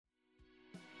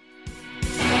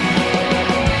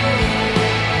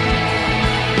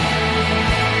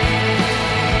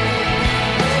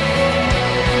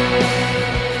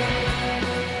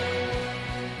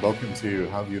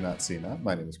How Have You Not Seen That?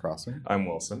 My name is Crosser. I'm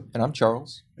Wilson. And I'm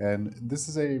Charles. And this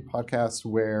is a podcast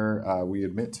where we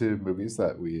admit to movies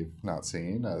that we've not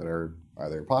seen that are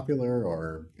either popular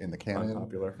or in the canon.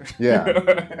 Unpopular.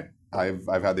 Yeah. I've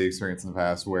had the experience in the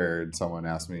past where someone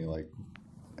asked me, like,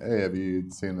 hey, have you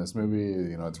seen this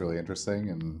movie? You know, it's really interesting.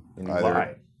 And you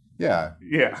lie. Yeah.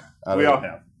 Yeah, we all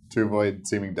have. To avoid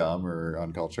seeming dumb or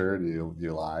uncultured, you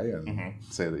lie and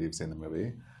say that you've seen the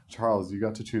movie. Charles, you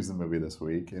got to choose the movie this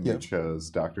week, and you chose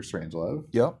Dr. Strangelove.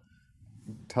 Yep.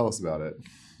 Tell us about it.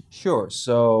 Sure.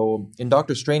 So, in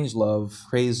Dr. Strangelove,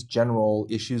 Crazed General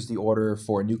issues the order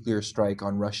for a nuclear strike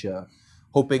on Russia,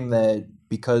 hoping that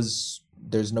because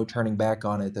there's no turning back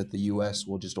on it, that the U.S.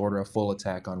 will just order a full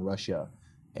attack on Russia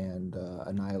and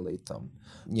annihilate them.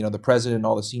 You know, the president and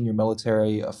all the senior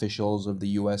military officials of the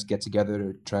U.S. get together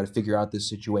to try to figure out this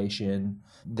situation.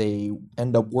 They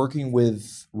end up working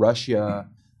with Russia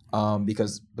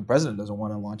because the president doesn't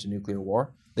want to launch a nuclear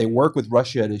war. They work with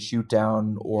Russia to shoot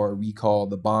down or recall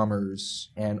the bombers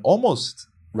and almost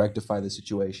rectify the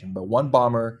situation. But one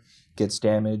bomber gets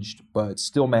damaged, but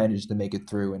still manages to make it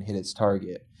through and hit its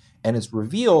target. And it's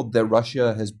revealed that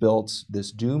Russia has built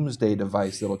this doomsday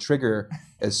device that'll trigger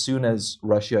as soon as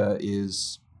Russia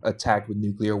is attacked with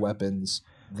nuclear weapons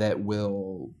that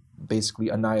will basically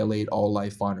annihilate all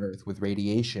life on Earth with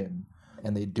radiation.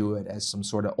 And they do it as some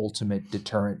sort of ultimate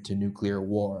deterrent to nuclear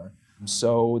war.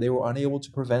 So they were unable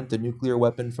to prevent the nuclear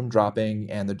weapon from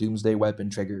dropping, and the doomsday weapon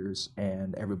triggers,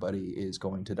 and everybody is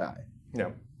going to die.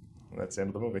 Yeah, that's the end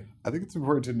of the movie. I think it's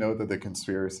important to note that the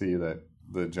conspiracy that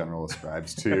the general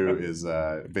ascribes to is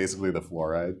basically the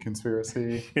fluoride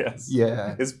conspiracy. Yes.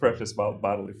 Yeah. His precious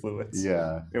bodily fluids.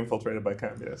 Yeah. Infiltrated by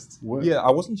communists. What? Yeah, I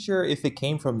wasn't sure if it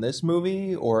came from this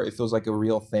movie or if it was like a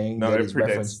real thing that is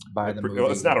referenced by the movie.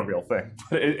 Well, it's not a real thing,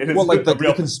 but it is. Well, like the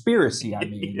real conspiracy, I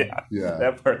mean. Yeah.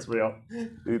 That part's real.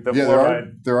 The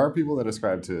fluoride. There are people that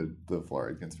ascribe to the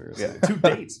fluoride conspiracy. Yeah, to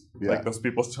date. Yeah. Like, those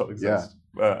people still exist.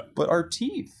 Yeah. But our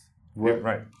teeth.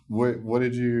 Right. What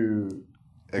did you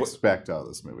expect out of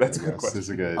this movie? That's a good question. This is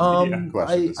a good I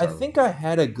question. think I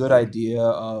had a good idea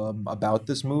about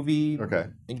this movie. Okay.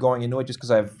 Going into it, just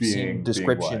because I've seen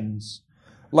descriptions.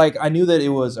 Like, I knew that it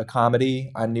was a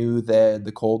comedy. I knew that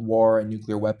the Cold War and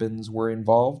nuclear weapons were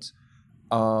involved.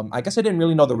 I guess I didn't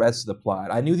really know the rest of the plot.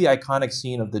 I knew the iconic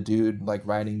scene of the dude like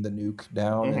riding the nuke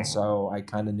down, and so I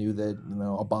kind of knew that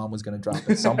a bomb was going to drop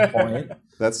at some point.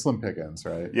 That's Slim Pickens,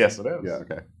 right? Yes, it is. Yeah.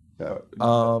 Okay. Yeah.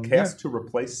 Cast to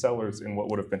replace Sellers in what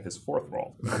would have been his fourth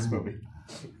role in this movie.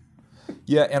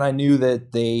 Yeah, and I knew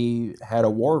that they had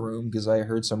a war room because I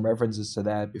heard some references to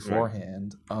that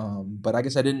beforehand. Right. But I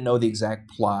guess I didn't know the exact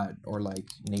plot or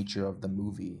like nature of the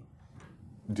movie.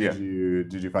 Did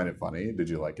you find it funny? Did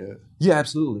you like it? Yeah,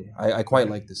 absolutely. I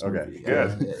quite like this movie. Okay,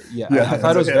 good. I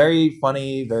thought it was very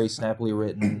funny, very snappily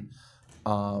written.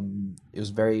 It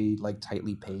was very like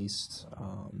tightly paced.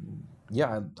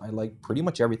 I like pretty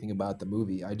much everything about the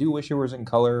movie. I do wish it was in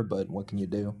color, but what can you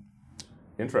do?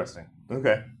 Interesting.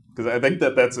 Okay. Because I think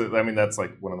that's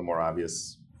like one of the more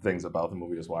obvious things about the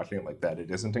movie, just watching it, like that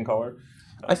it isn't in color.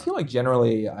 I feel like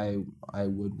generally I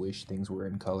would wish things were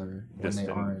in color when just they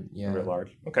aren't. Yeah. Real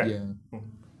large. Okay. Yeah.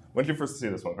 When did you first see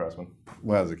this one, Crossman?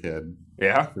 When I was a kid.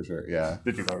 Yeah? For sure, yeah.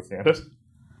 Did you understand it?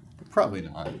 Probably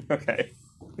not. Okay.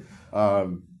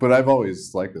 But I've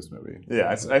always liked this movie. Yeah,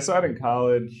 I saw it in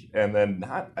college, and then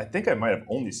I think I might have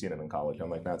only seen it in college. I'm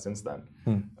like, not since then.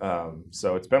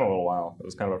 So it's been a little while. It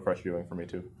was kind of a fresh viewing for me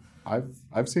too.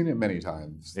 I've seen it many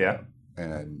times. Yeah.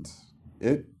 And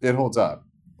it holds up.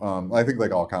 I think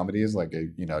like all comedies, like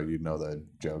you know the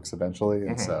jokes eventually,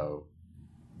 and so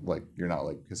like you're not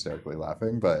like hysterically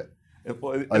laughing, but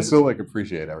I still like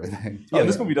appreciate everything. Yeah,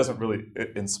 this movie doesn't really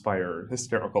inspire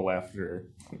hysterical laughter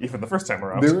even the first time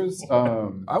around. There was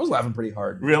I was laughing pretty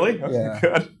hard. Really? Okay, yeah.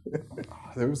 Good.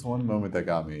 There was one moment that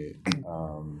got me.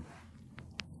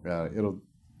 It'll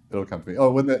come to me.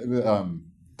 Oh, when the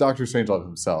Dr. Strangelove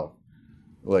himself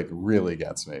like really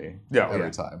gets me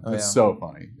every time. It's so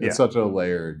funny. It's such a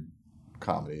layered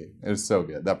comedy. It's so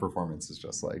good. That performance is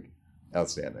just like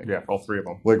outstanding. Yeah, all three of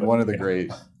them. Like one of the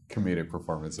great comedic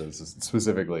performances,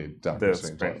 specifically Dr.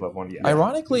 Strangelove one. Yeah.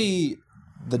 Ironically,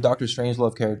 the Dr.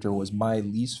 Strangelove character was my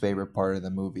least favorite part of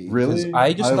the movie. Really?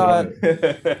 I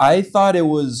thought it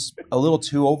was a little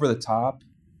too over the top.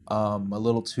 a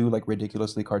little too like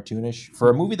ridiculously cartoonish for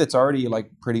a movie that's already like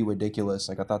pretty ridiculous.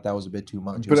 Like I thought that was a bit too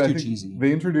much. It was too cheesy.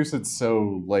 They introduced it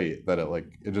so late that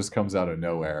it just comes out of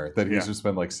nowhere. That he's just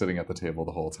been like sitting at the table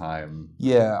the whole time.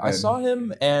 Yeah, I saw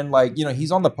him and like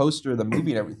he's on the poster of the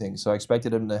movie and everything. So I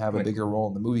expected him to have a bigger role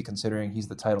in the movie considering he's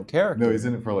the title character. No, he's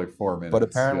in it for like 4 minutes. But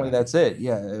apparently that's it.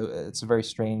 Yeah, it's a very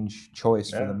strange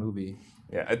choice for the movie.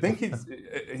 Yeah, I think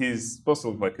he's supposed to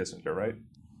look like Kissinger, right?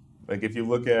 Like if you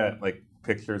look at like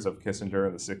pictures of Kissinger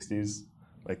in the '60s,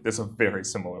 like there's a very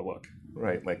similar look,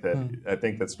 right? Like that. I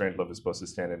think that Strangelove is supposed to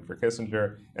stand in for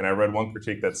Kissinger, and I read one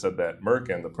critique that said that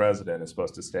Merkin, the president, is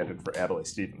supposed to stand in for Adlai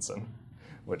Stevenson,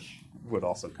 which would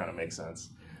also kind of make sense.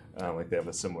 Like they have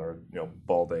a similar,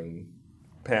 balding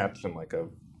patch and like a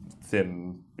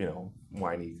thin,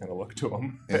 whiny kind of look to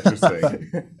them.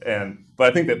 Interesting. But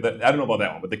I think that I don't know about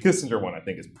that one, but the Kissinger one I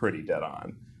think is pretty dead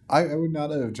on. I would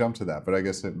not have jumped to that, but I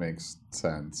guess it makes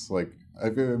sense. Like I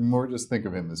more just think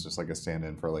of him as just like a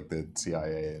stand-in for like the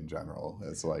CIA in general.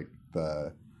 It's like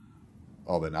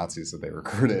all the Nazis that they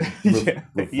recruited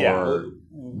before,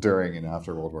 during, and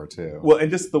after World War II. Well, and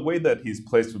just the way that he's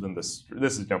placed within this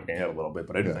is jumping ahead a little bit,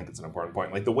 but I do think it's an important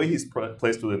point. Like the way he's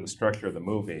placed within the structure of the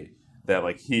movie, that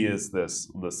like he is this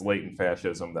latent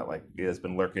fascism that like has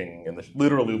been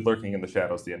literally lurking in the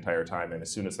shadows the entire time, and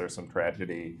as soon as there's some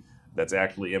tragedy that's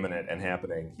actually imminent and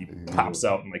happening, he pops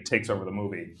out and like takes over the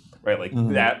movie, right? Like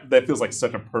that feels like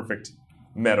such a perfect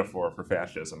metaphor for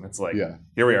fascism. It's like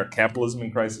here we are, capitalism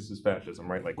in crisis is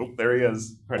fascism, right? Like, whoop, there he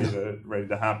is, ready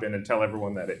to hop in and tell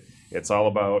everyone that it's all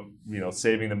about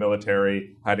saving the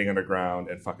military, hiding underground,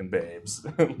 and fucking babes.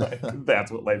 Like, that's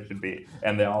what life should be,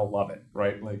 and they all love it,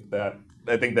 right? Like that.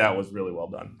 I think that was really well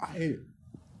done. I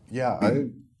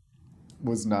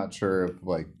was not sure if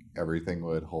like everything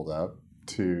would hold up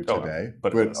to today,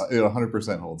 but it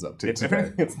 100% holds up to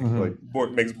today. It's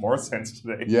like makes more sense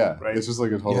today. Yeah, right? It's just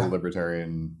like a total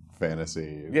libertarian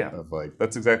fantasy. Of like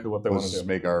that's exactly what they want to do. Just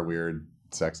make our weird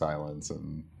sex islands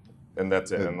and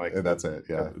that's it. And that's it.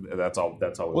 Yeah, that's all.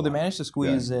 Well, they managed to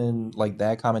squeeze in like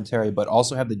that commentary, but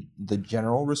also have the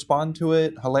general respond to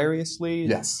it hilariously.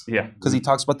 Yes, because he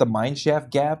talks about the mine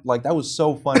shaft gap. Like that was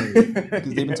so funny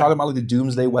because they've been talking about like the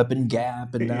doomsday weapon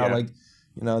gap, and now like.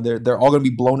 They're all going to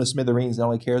be blown to smithereens. And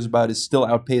all he cares about is still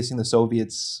outpacing the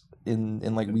Soviets in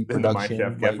like reproduction. In the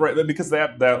mine shaft, right? Because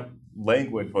that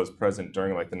language was present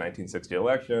during like the 1960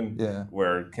 election,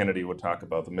 where Kennedy would talk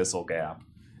about the missile gap,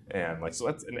 and like so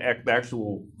that's an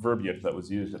actual verbiage that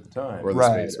was used at the time, or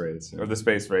the space race, or the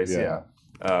space race,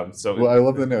 I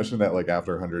love the notion that like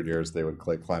after 100 years they would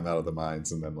like climb out of the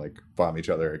mines and then like bomb each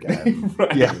other again.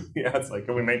 Right. Yeah, it's like,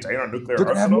 can we maintain our nuclear They're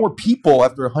arsenal? Gonna have more people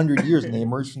after 100 years and they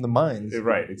emerge from the mines.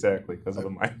 Right, exactly, because of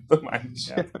the mine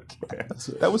shaft.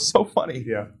 That was so funny.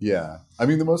 Yeah. I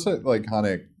mean, the most like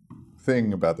iconic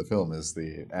thing about the film is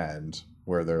the end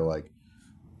where they're like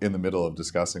in the middle of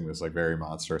discussing this like very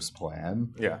monstrous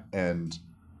plan. Yeah. And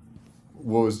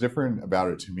what was different about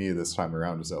it to me this time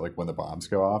around is that like when the bombs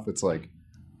go off, it's like,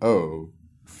 oh,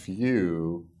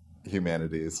 phew,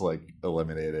 humanity is like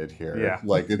eliminated here. Yeah.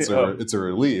 Like it's a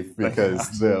relief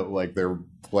because their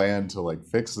plan to like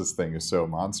fix this thing is so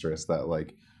monstrous that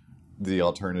like the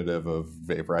alternative of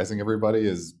vaporizing everybody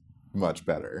is much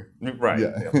better. Right.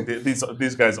 Yeah.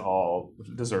 These guys all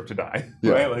deserve to die.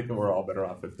 Right? Like we're all better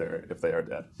off if they are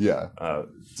dead. Yeah.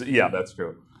 That's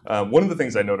true. One of the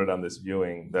things I noted on this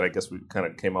viewing that I guess we kind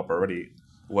of came up already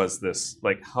was this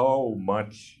like how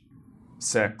much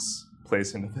sex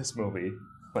plays into this movie.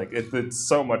 Like it's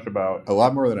so much about a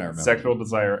lot more than I remember. Sexual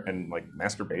desire and like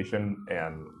masturbation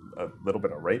and a little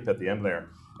bit of rape at the end there.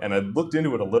 And I looked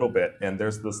into it a little bit, and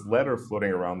there's this letter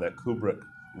floating around that Kubrick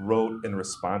wrote in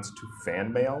response to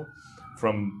fan mail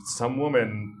from some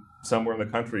woman somewhere in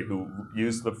the country who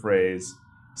used the phrase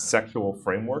sexual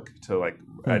framework to like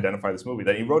identify this movie.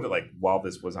 That he wrote it like while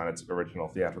this was on its original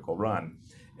theatrical run.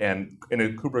 And in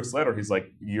Kubrick's letter, he's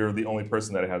like, "You're the only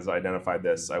person that has identified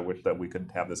this. I wish that we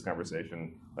could have this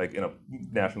conversation, like in a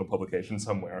national publication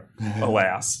somewhere.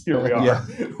 Alas, here we are. Yeah.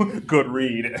 Good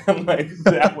read." And like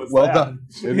that was well done.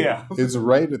 It's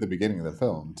right at the beginning of the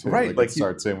film too. Right, like it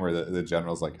starts in where the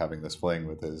general's like having this fling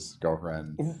with his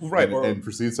girlfriend, right, and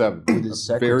proceeds to have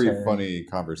a very funny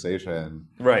conversation,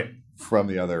 right, from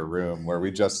the other room where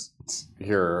we just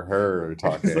hear her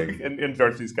talking. Like, and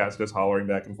George C. Scott's just hollering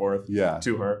back and forth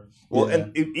to her. Well,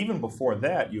 and even before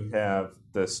that, you have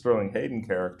the Sterling Hayden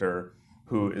character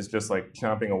who is just like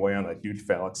chomping away on a huge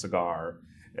phallic cigar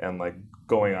and like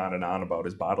going on and on about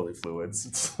his bodily fluids.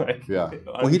 It's like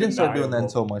well, he didn't start doing that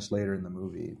until much later in the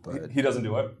movie. But he doesn't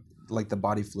do it? Like the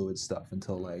body fluid stuff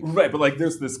until like right, but like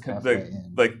there's this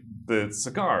like the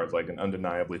cigar is like an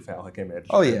undeniably phallic image.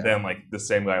 Oh yeah. And then like the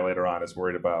same guy later on is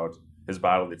worried about his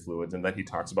bodily fluids, and then he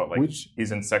talks about like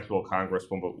he's in sexual congress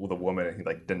with a woman, and he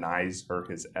like denies her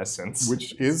his essence,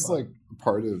 which is like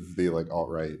part of the like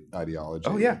alt-right ideology.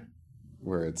 Oh yeah,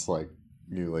 where it's like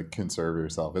you like conserve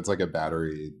yourself. It's like a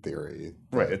battery theory,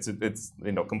 right? It's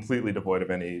completely devoid of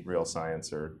any real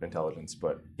science or intelligence.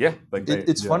 But yeah, like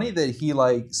it's funny that he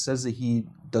like says that he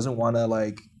doesn't want to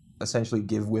like essentially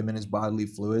give women his bodily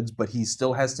fluids, but he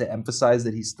still has to emphasize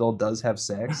that he still does have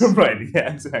sex. Right?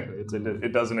 Yeah, exactly.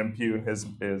 It doesn't impugn his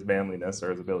manliness or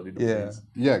his ability to please.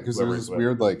 Yeah, because there's this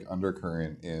weird like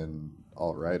undercurrent in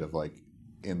alt-right of like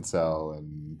incel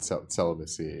and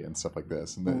celibacy and stuff like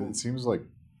this, and it seems like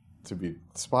to be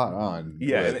spot on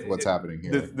with what's happening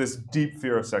here. This deep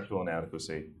fear of sexual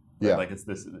inadequacy. Right? Yeah, like it's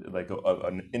this like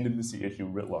an intimacy issue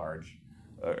writ large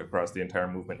across the entire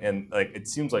movement, and like it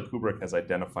seems like Kubrick has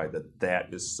identified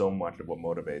that is so much of what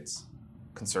motivates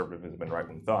conservatism and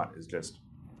right-wing thought is just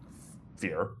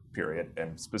fear, period,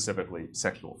 and specifically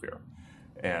sexual fear.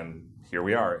 And here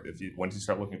we are. Once you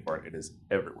start looking for it, it is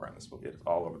everywhere in this movie. It's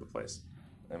all over the place.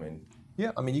 I mean,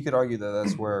 you could argue that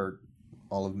that's where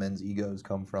all of men's egos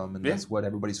come from, and that's what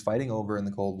everybody's fighting over in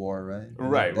the Cold War, right?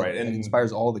 Right. And it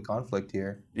inspires all the conflict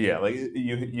here. Yeah, like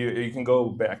you can go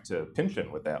back to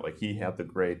Pynchon with that. Like he had the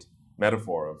great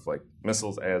metaphor of like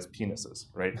missiles as penises,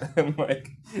 right? And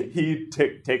like he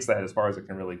takes that as far as it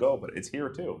can really go, but it's here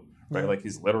too, right? Like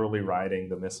he's literally riding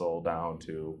the missile down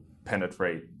to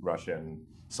penetrate Russian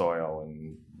soil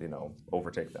and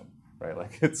overtake them, right?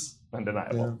 Like it's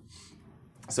undeniable. Yeah.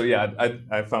 So yeah,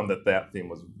 I found that theme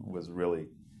was really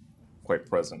quite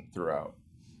present throughout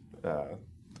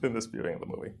in this viewing of the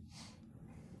movie.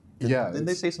 Didn't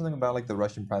they say something about like the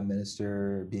Russian prime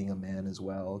minister being a man as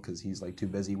well because he's like too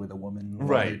busy with a woman?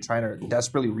 Right. They're trying to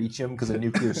desperately reach him because a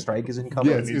nuclear strike is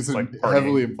incoming. Yeah, it's like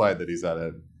heavily implied that he's at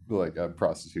a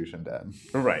prostitution den.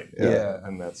 Right. Yeah.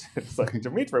 And it's like,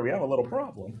 Dmitri, we have a little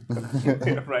problem.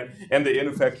 Right. And the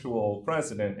ineffectual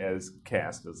president is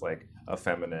cast as like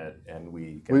effeminate and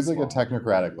weak. Well, he's like a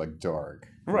technocratic like dork.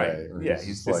 Right. Yeah,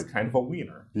 he's just like kind of a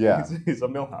wiener. Yeah. He's a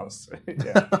Milhouse.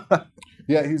 Yeah.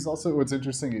 Yeah, he's also, what's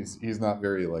interesting is he's not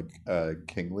very like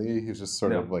kingly. He's just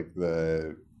sort of like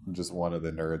just one of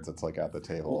the nerds that's like at the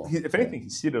table. If anything,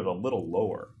 he's seated a little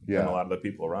lower than a lot of the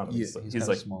people around him. He's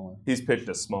like smaller. He's pitched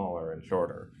as smaller and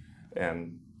shorter,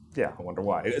 and I wonder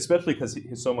why. Especially because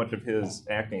so much of his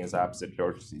acting is opposite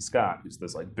George C. Scott, who's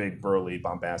this like big, burly,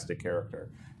 bombastic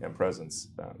character and presence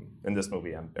in this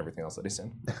movie and everything else that he's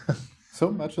in. So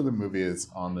much of the movie is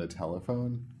on the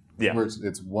telephone. Yeah, where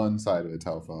it's one side of a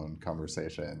telephone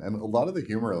conversation, and a lot of the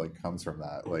humor like comes from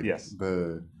that. Like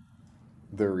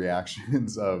the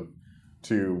reactions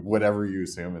to whatever you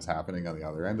assume is happening on the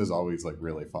other end is always like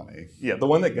really funny. Yeah, the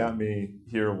one that got me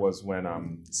here was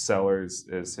when Sellers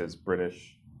is his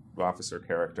British officer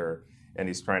character, and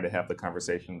he's trying to have the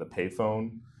conversation, the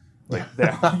payphone. Like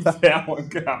that one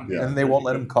got me. And they won't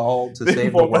let him call to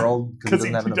save the world because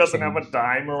he doesn't have a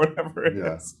dime or whatever it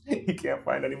is. He can't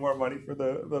find any more money for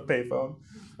the payphone.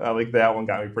 Like that one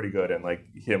got me pretty good, and like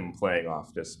him playing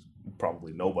off just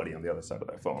probably nobody on the other side of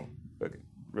that phone. Like,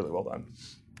 really well done.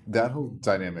 That whole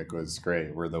dynamic was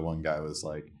great, where the one guy was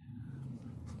like,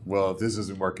 well, if this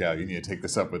doesn't work out, you need to take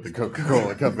this up with the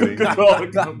Coca-Cola company.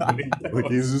 Coca-Cola company. Like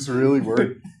he's just really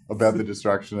worried about the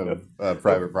destruction of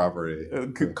private property.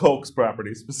 Coke's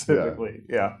property specifically.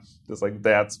 Yeah. Just like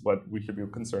that's what we should be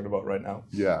concerned about right now.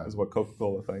 Yeah. Is what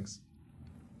Coca-Cola thinks.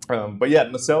 But yeah,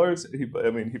 in the Sellers, he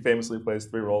famously plays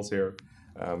 3 roles here.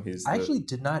 I actually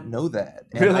did not know that.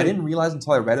 And really? I didn't realize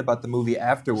until I read about the movie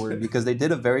afterward because they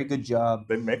did a very good job.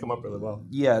 They make him up really well.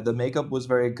 Yeah, the makeup was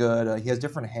very good. He has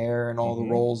different hair in all the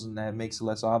roles, and that makes it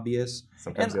less obvious.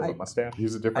 Sometimes he has a mustache. He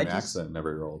has a different accent in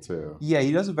every role, too. Yeah,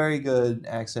 he does a very good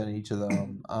accent in each of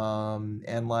them.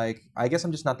 And, like, I guess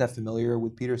I'm just not that familiar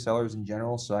with Peter Sellers in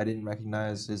general, so I didn't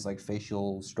recognize his, like,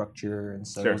 facial structure, and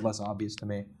so it was less obvious to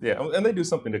me. Yeah, and they do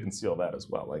something to conceal that as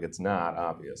well. Like, it's not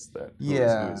obvious that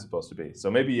who he's supposed to be. So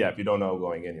maybe, if you don't know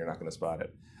going in, you're not going to spot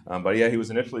it. But yeah, he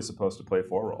was initially supposed to play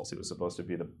 4 roles. He was supposed to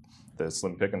be the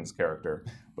Slim Pickens character,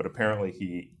 but apparently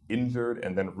he injured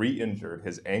and then re-injured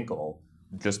his ankle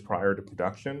just prior to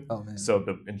production. Oh, man. So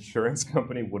the insurance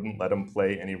company wouldn't let him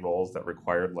play any roles that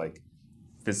required like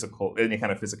any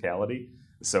kind of physicality.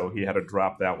 So he had to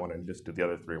drop that one and just do the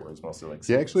other 3 where it's mostly like.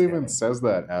 He actually even says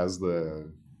that as the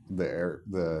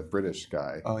British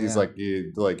guy. Oh, he's like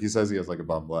he says he has like a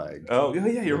bum leg. Oh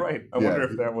yeah, you're right. I wonder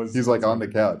if that was. He's like on the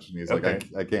couch and he's like,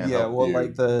 I can't. Yeah, help well, you.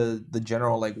 like the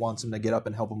general like wants him to get up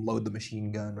and help him load the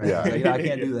machine gun, right? Yeah, like, I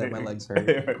can't do that. My legs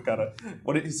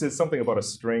hurt. He says something about a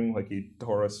string, like he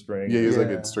tore a string. Yeah, he's like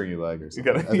a stringy leg or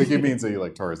something. I think he means that he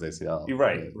like tore his ACL. You're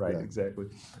right, exactly.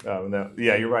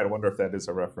 You're right. I wonder if that is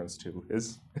a reference to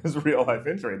his real life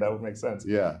injury. That would make sense.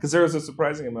 Yeah, because there is a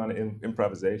surprising amount of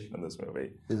improvisation in this movie.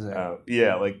 Is it?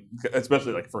 Yeah, like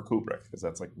especially like for Kubrick, because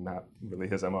that's like not really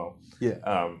his MO.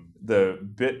 Yeah. The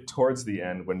bit towards the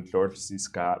end when George C.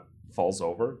 Scott falls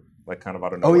over, like kind of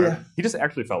out of nowhere. Oh, yeah. He just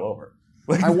actually fell over.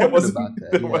 Like, I wondered about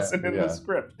that. It wasn't in the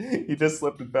script. He just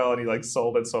slipped and fell, and he like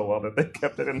sold it so well that they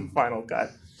kept it in the final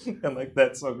cut. And like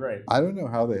that's so great. I don't know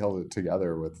how they held it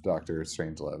together with Dr.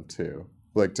 Strangelove too.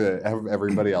 Like to have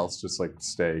everybody else just like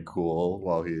stay cool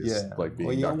while he's like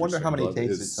being. Well, I wonder how many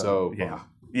takes it so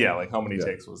yeah. Like how many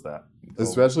takes was that?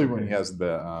 Especially when he has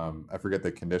the I forget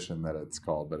the condition that it's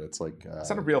called, but it's like it's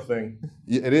not a real thing.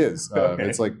 Yeah, it is. Okay.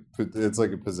 It's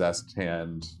like a possessed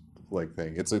hand like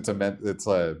thing. It's a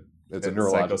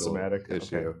neurological psychosomatic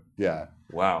issue. Okay. Yeah.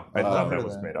 Wow, I thought that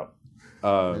was made up.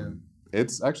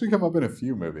 It's actually come up in a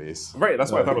few movies. Right,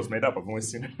 that's why I thought it was made up. I've only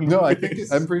seen it in No, movies.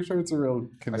 I'm pretty sure it's a real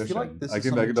condition. I feel like this is I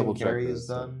can double Jim Carrey check has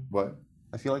done. What?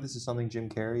 I feel like this is something Jim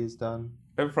Carrey has done.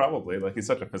 Probably. Like he's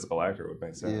such a physical actor, it would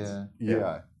make sense.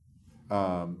 Yeah.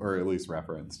 Or at least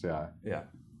referenced, Yeah.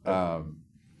 But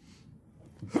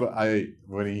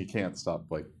when he can't stop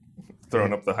like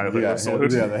throwing up the Highlander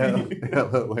salute. Yeah, the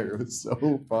Highlander was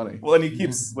so funny. Well, and he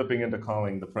keeps slipping into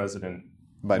calling the president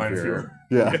Mein Führer.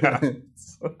 Yeah.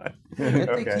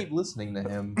 They keep listening to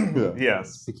him.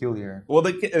 Yes. It's peculiar. Well,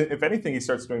 if anything, he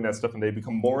starts doing that stuff and they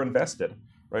become more invested,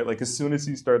 right? Like as soon as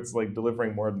he starts like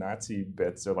delivering more Nazi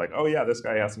bits, they're like, oh yeah, this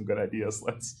guy has some good ideas.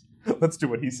 Let's do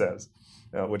what he says,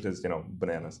 which is,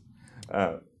 bananas.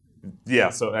 So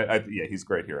he's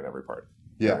great here in every part.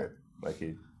 Yeah. Right? Like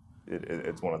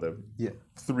it's one of the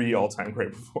 3 all-time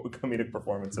great comedic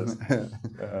performances.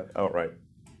 Outright.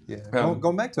 Yeah.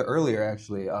 Going back to earlier,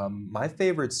 actually, my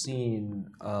favorite scene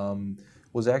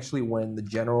was actually when the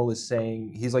general is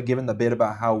saying, he's like giving the bit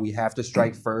about how we have to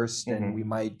strike first and we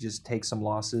might just take some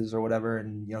losses or whatever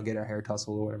and, get our hair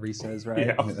tussled or whatever he says, right?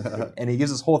 Yeah. And he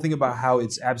gives this whole thing about how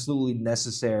it's absolutely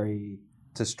necessary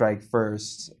to strike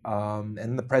first.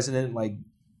 And the president, like,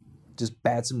 just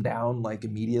bats him down, like,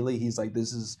 immediately. He's like,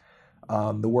 this is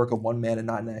the work of one man and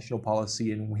not national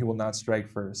policy, and we will not strike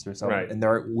first or something. Right. And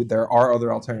there are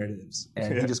other alternatives,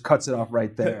 and he just cuts it off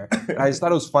right there. And I just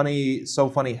thought it was funny, so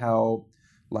funny how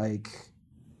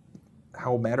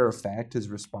matter of fact his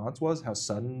response was, how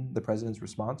sudden the president's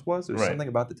response was. There's something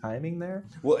about the timing there.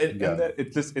 Well, and that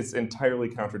it's entirely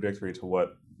contradictory to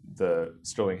what the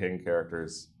Sterling Hayden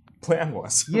character's plan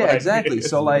was. Yeah, right? Exactly.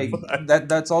 So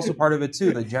that's also part of it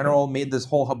too. The general made this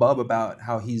whole hubbub about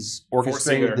how he's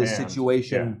orchestrated this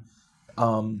situation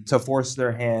to force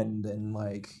their hand, and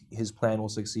like his plan will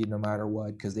succeed no matter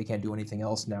what because they can't do anything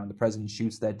else now. And the president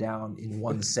shoots that down in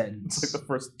one sentence. It's like the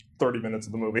first 30 minutes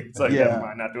of the movie. It's like, never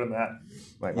mind, not doing that.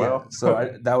 Like, well,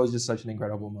 so that was just such an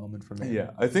incredible moment for me. Yeah,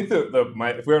 I think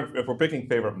if we're picking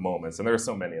favorite moments, and there are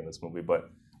so many in this movie, but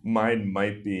mine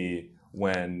might be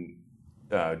when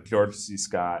George C.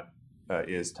 Scott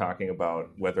is talking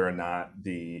about whether or not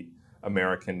the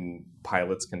American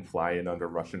pilots can fly in under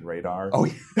Russian radar. Oh,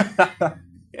 yeah.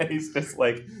 And he's just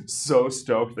like so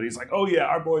stoked that he's like, oh yeah,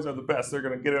 our boys are the best. They're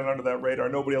going to get in under that radar.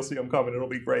 Nobody will see them coming. It'll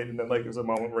be great. And then like there's a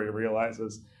moment where he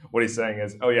realizes what he's saying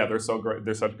is, oh yeah, they're so great.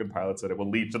 They're such good pilots that it will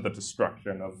lead to the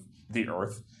destruction of the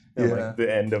Earth and like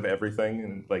the end of everything.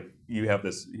 And like he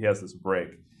has this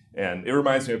break. And it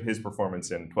reminds me of his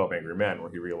performance in 12 Angry Men, where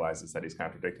he realizes that he's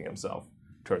contradicting himself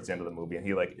towards the end of the movie. And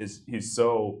his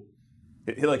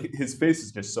face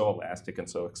is just so elastic and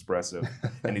so expressive,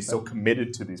 and he's so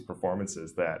committed to these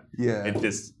performances that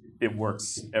it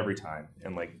works every time.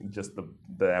 And like just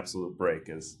the absolute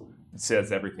break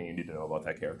says everything you need to know about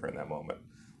that character in that moment.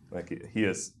 Like he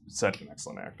is such an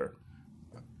excellent actor.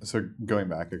 So going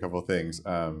back a couple of things.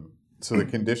 So the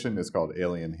condition is called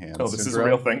alien hand syndrome. Oh, this is a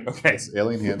real thing? Okay. It's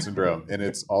alien hand syndrome, and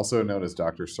it's also known as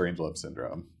Dr. Strangelove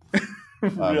syndrome.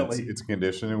 Really? It's a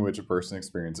condition in which a person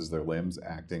experiences their limbs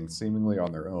acting seemingly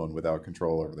on their own without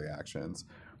control over their actions.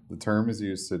 The term is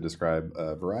used to describe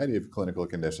a variety of clinical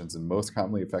conditions and most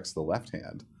commonly affects the left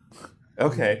hand.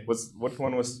 Okay. Which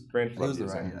one was Strangelove? It was the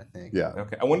right, I think. Yeah.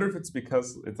 Okay. I wonder if it's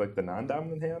because it's like the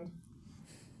non-dominant hand,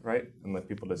 right? And like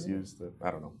people just use I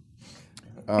don't know.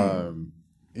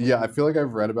 Yeah, I feel like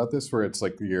I've read about this where it's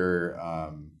like you're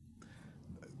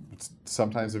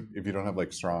sometimes if you don't have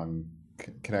like strong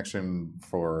connection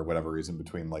for whatever reason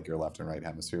between like your left and right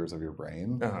hemispheres of your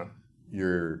brain,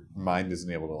 your mind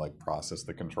isn't able to like process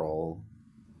the control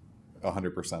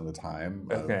 100% of the time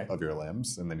of your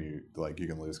limbs, and then you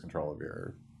can lose control of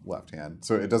your left hand.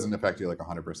 So it doesn't affect you like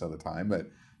 100% of the time, but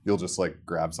you'll just like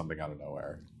grab something out of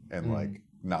nowhere and like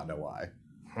not know why.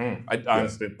 I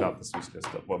honestly thought this was just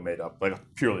made up, like a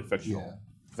purely fictional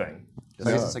thing.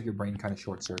 I guess it's like your brain kind of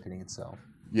short-circuiting itself.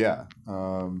 Yeah.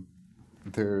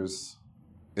 There's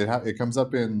It comes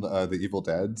up in the Evil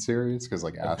Dead series because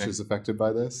like Ash is affected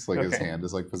by this. Like his hand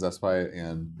is like possessed by it,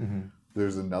 and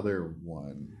there's another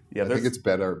one. Yeah, I think it's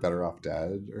Better Off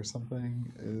Dead or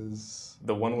something. Is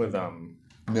the one with No.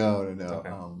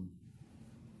 Okay.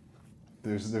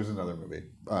 There's another movie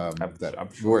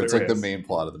I'm sure where it's like the main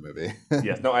plot of the movie.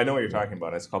 Yes, no, I know what you're talking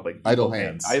about. It's called like Idle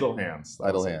Hands. Idle Hands.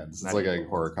 It's like a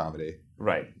horror comedy.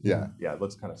 Right. Yeah. Yeah, it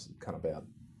looks kind of bad.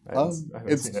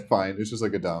 It's fine. It's just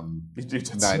like a dumb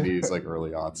 90s like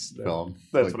early aughts film.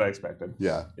 That's like, what I expected.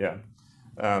 Yeah. Yeah.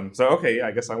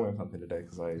 I guess I learned something today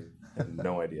because I had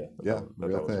no idea that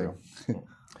was real.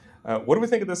 What do we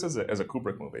think of this as a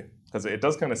Kubrick movie? Because it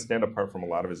does kind of stand apart from a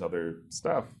lot of his other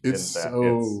stuff. It's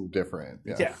different.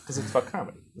 Yeah, because it's about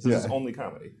comedy. This is his only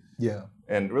comedy. Yeah.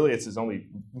 And really, it's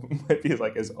might be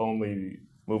like his only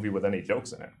movie with any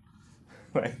jokes in it.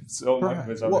 Like, so much of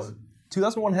his other...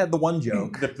 2001 had the one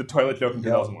joke. the toilet joke in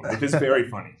 2001, which is very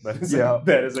funny.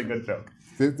 That is a good joke.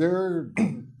 There are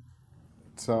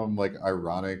some like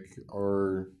ironic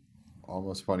or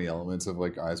almost funny elements of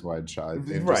like Eyes Wide Shut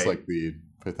and just like the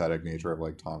pathetic nature of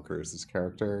like Tom Cruise's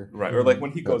character. Right. Or like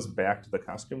when he goes back to the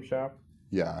costume shop.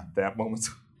 Yeah. That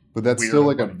moment's But that's still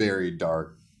like a very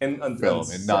dark film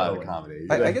and not a comedy.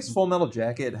 I guess Full Metal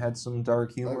Jacket had some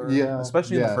dark humor,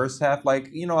 especially in the first half.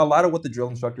 Like, a lot of what the drill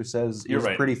instructor says is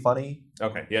pretty funny.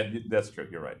 Okay, yeah, that's true.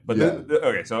 You're right. But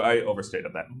okay, so I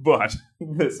overstated that. But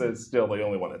this is still the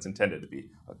only one that's intended to be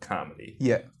a comedy.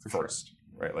 Yeah, first,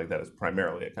 right? Like that is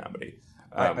primarily a comedy.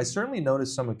 I certainly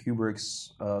noticed some of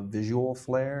Kubrick's visual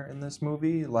flair in this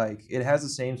movie. Like, it has the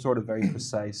same sort of very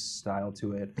precise style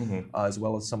to it, as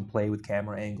well as some play with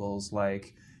camera angles.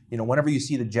 Like, whenever you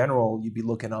see the general, you'd be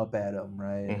looking up at him,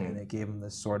 right? And it gave him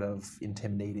this sort of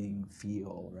intimidating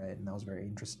feel, right? And that was very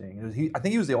interesting. I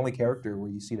think he was the only character where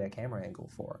you see that camera angle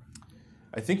for.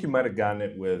 I think you might have gotten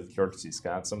it with George C.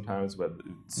 Scott sometimes, but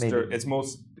it's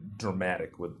most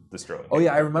dramatic with the Sterling. Oh,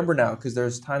 yeah, I remember now, because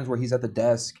there's times where he's at the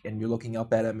desk and you're looking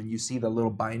up at him and you see the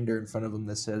little binder in front of him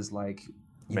that says, like...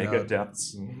 Mega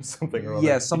deaths, something or other.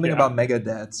 Yeah, something about mega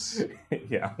deaths.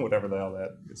 Yeah, whatever the hell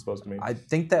that is supposed to mean. I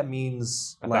think that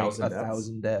means like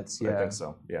 1,000 deaths. Yeah, I think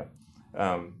so. Yeah,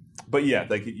 but yeah,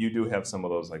 like you do have some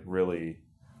of those like really,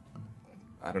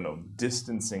 I don't know,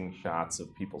 distancing shots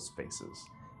of people's faces.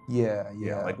 Yeah.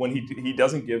 Like when he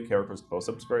doesn't give characters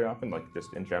close-ups very often, like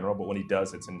just in general, but when he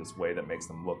does, it's in this way that makes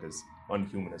them look as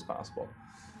unhuman as possible.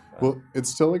 Well, it's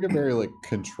still like a very like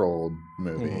controlled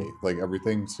movie. Like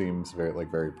everything seems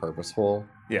very purposeful.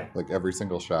 Yeah. Like every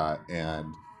single shot, and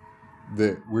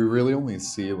we really only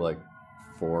see like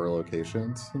 4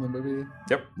 locations in the movie.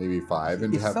 Yep. Maybe 5.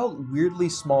 And it felt weirdly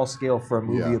small scale for a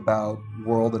movie about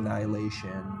world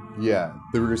annihilation. Yeah,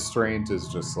 the restraint is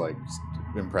just like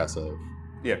impressive.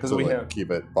 Yeah, because we have keep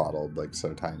it bottled like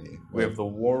so tiny. We have the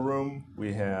war room.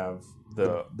 We have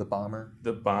the bomber.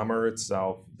 The bomber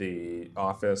itself, the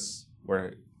office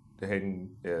where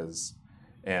Hayden is,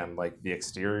 and like the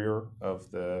exterior of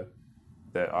the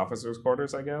officers'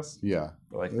 quarters, I guess. Yeah,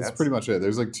 like that's pretty much it.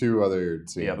 There's like 2 other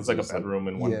scenes. Yeah, there's like a bedroom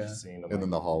in one scene, and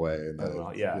then the hallway,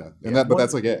 but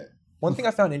that's like it. One thing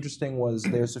I found interesting was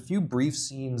there's a few brief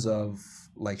scenes of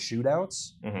like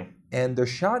shootouts, and they're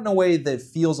shot in a way that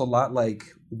feels a lot like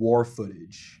war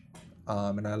footage.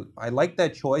 And I like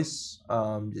that choice.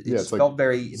 It felt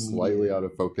very slightly out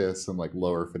of focus and like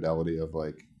lower fidelity of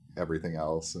like everything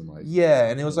else, and like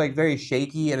and it was like very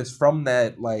shaky, and it's from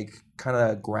that like kind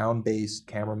of ground-based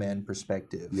cameraman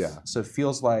perspective. Yeah, so it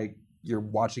feels like you're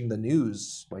watching the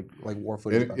news, like war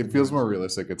footage. It feels more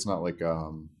realistic. It's not like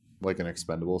an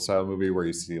Expendable style movie where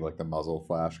you see like the muzzle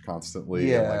flash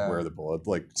constantly and like where the bullet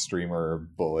like streamer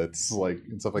bullets like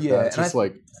and stuff like that. It's just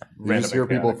like you just hear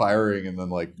people firing and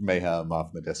then like mayhem off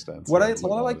in the distance. What I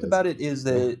liked about it is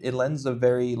that it lends a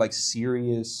very like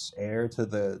serious air to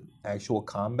the actual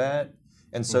combat,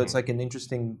 and so it's like an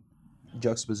interesting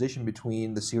juxtaposition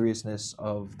between the seriousness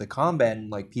of the combat and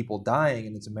like people dying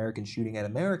and it's Americans shooting at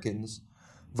Americans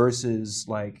versus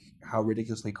like how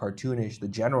ridiculously cartoonish the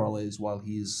general is while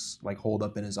he's like holed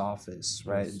up in his office,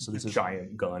 right? And so there's this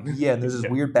giant gun. Yeah, and there's this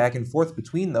weird back and forth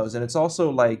between those, and it's also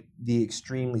like the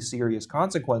extremely serious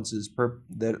consequences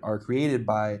that are created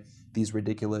by these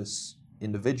ridiculous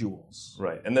individuals.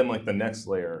 Right, and then like the next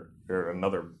layer, or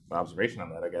another observation on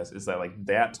that, I guess, is that like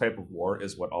that type of war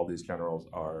is what all these generals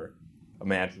are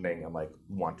imagining and like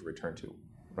want to return to.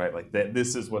 Right, like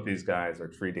this is what these guys are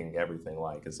treating everything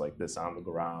like. It's like this on the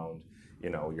ground.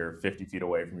 You're 50 feet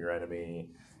away from your enemy.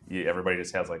 Everybody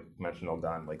just has like a conventional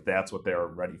gun. Like that's what they're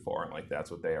ready for, and like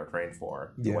that's what they are trained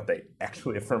for, and what they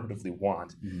actually affirmatively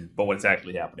want. But what's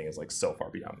actually happening is like so far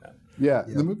beyond that. Yeah,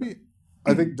 the movie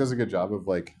I think does a good job of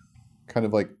like kind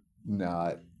of like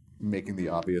not making the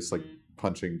obvious like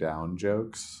punching down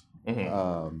jokes,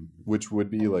 which would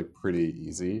be like pretty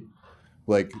easy.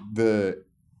 Like the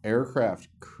aircraft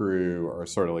crew are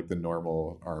sort of like the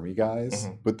normal army guys,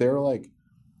 but they're like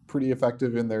pretty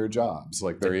effective in their jobs.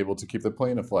 Like they're able to keep the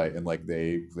plane afloat, and like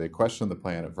they question the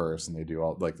plan at first, and they do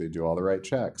all the right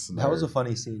checks. And that was a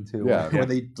funny scene too. Where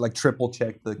they like triple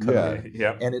check the code,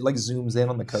 and it like zooms in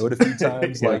on the code a few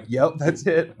times. Like, yep, that's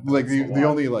it. Like the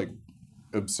only like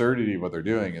absurdity of what they're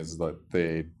doing is that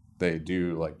they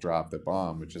do like drop the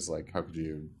bomb, which is like, how could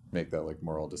you make that like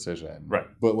moral decision? Right.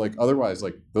 But like otherwise,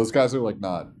 like those guys are like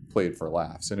not played for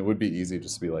laughs, and it would be ezy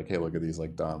just to be like, hey, look at these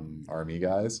like dumb army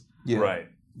guys. Yeah. Right.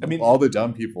 I mean, all the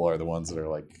dumb people are the ones that are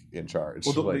like in charge.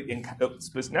 Well,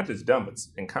 it's not just dumb; it's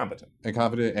incompetent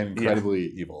and incredibly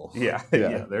evil. Yeah,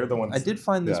 they're the ones. I did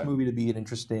find this movie to be an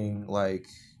interesting like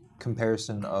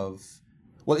comparison of.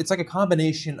 Well, it's like a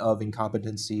combination of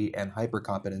incompetency and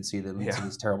hypercompetency that leads to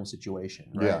this terrible situation,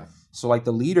 right? Yeah. So, like,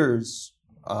 the leaders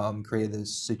created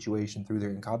this situation through their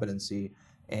incompetency,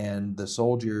 and the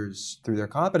soldiers, through their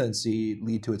competency,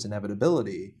 lead to its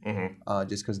inevitability,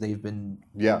 just because they've been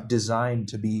designed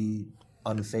to be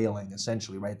unfailing,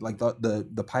 essentially, right? Like,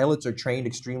 the pilots are trained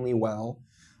extremely well,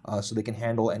 so they can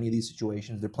handle any of these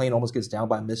situations. Their plane almost gets down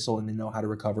by a missile, and they know how to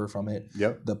recover from it.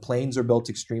 Yep. The planes are built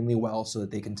extremely well so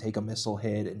that they can take a missile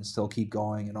hit and still keep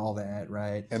going and all that,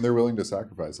 right? And they're willing to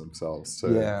sacrifice themselves to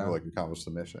like accomplish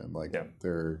the mission. Like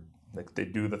they're like they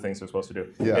do the things they're supposed to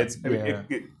do. Yeah.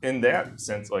 It, in that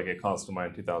sense, like it calls to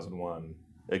mind 2001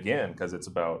 again, because it's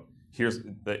about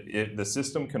the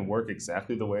system can work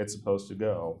exactly the way it's supposed to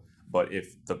go. But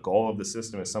if the goal of the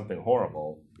system is something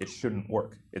horrible, it shouldn't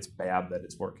work. It's bad that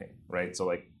it's working, right? So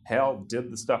like HAL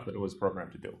did the stuff that it was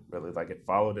programmed to do. Really, like it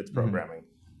followed its programming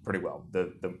pretty well.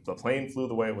 The plane flew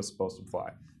the way it was supposed to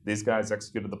fly. These guys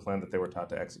executed the plan that they were taught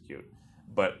to execute.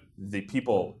 But the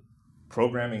people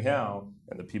programming HAL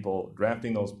and the people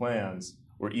drafting those plans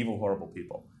were evil, horrible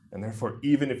people. And therefore,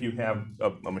 even if you have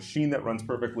a machine that runs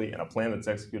perfectly and a plan that's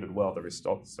executed well, the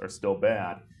results are still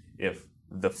bad if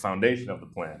the foundation of the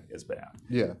plan is bad.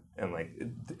 Yeah.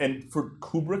 And for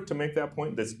Kubrick to make that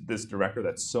point, this director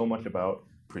that's so much about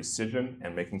precision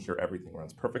and making sure everything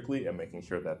runs perfectly and making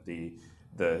sure that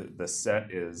the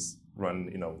set is run,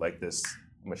 like this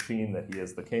machine that he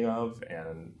is the king of,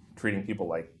 and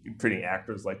treating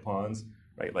actors like pawns,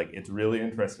 right? Like it's really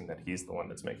interesting that he's the one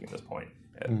that's making this point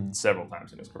several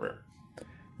times in his career.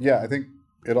 Yeah, I think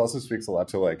it also speaks a lot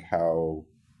to like how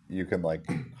you can like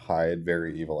hide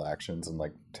very evil actions in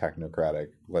like technocratic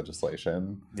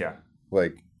legislation. Yeah.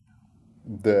 Like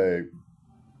they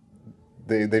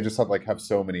just have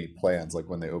so many plans. Like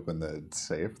when they open the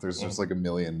safe, there's just like a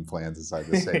million plans inside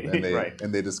the safe,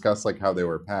 and they discuss like how they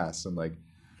were passed, and like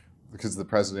because the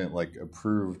president like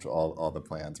approved all the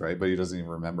plans, right? But he doesn't even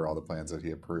remember all the plans that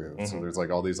he approved. So there's like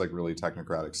all these like really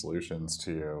technocratic solutions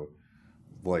to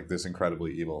like this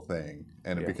incredibly evil thing,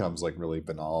 and it becomes like really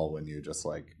banal when you just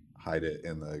like hide it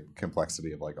in the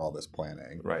complexity of like all this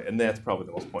planning. Right, and that's probably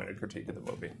the most pointed critique of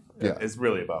the movie. Yeah. It's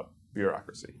really about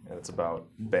bureaucracy, and it's about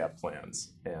bad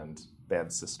plans and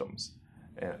bad systems.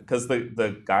 Because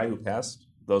the guy who passed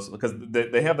those, because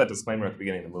they have that disclaimer at the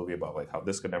beginning of the movie about like how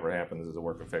this could never happen, this is a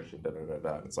work of fiction,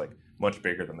 and it's like much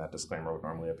bigger than that disclaimer would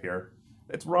normally appear.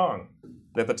 It's wrong.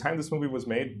 At the time this movie was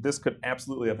made, this could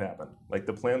absolutely have happened. Like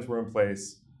the plans were in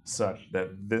place such that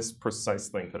this precise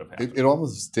thing could have happened. It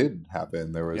almost did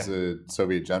happen. There was a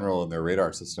Soviet general, and their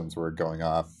radar systems were going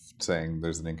off saying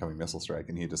there's an incoming missile strike,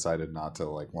 and he decided not to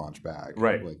like launch back.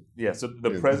 Right. So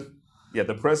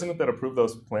the president that approved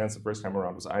those plans the first time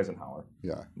around was Eisenhower.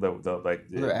 Yeah. Were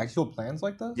there actual plans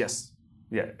like this? Yes.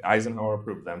 Yeah, Eisenhower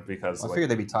approved them because... I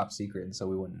figured they'd be top secret, and so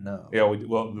we wouldn't know. Yeah, we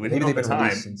didn't know at the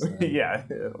time. Since then. Yeah,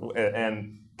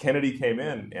 and Kennedy came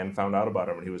in and found out about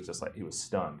him, and he was just like, he was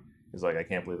stunned. He's like, I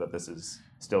can't believe that this is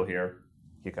still here.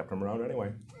 He kept him around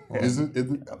anyway. Is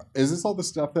this all the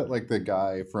stuff that like the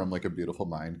guy from like A Beautiful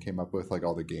Mind came up with, like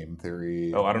all the game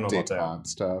theory? Oh, I don't know about that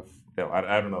stuff. No,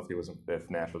 I don't know if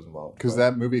Nash was involved. Because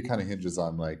that movie kind of hinges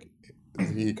on like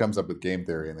he comes up with game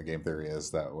theory, and the game theory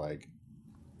is that like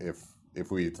if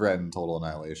we threaten total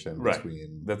annihilation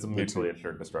between that's a mutually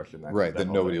assured destruction,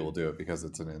 then nobody will do it because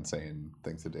it's an insane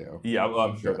thing to do. Yeah, well,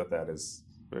 I'm sure that is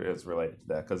related to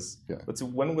that because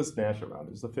when was Nash around?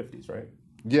 It was the 50s, right?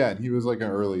 Yeah, and he was like an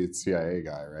early CIA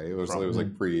guy, right? It was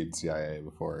like pre-CIA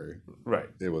before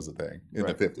it was a thing in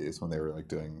the 50s when they were like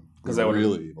doing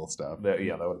really evil stuff. That would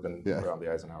have been around the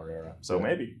Eisenhower era. So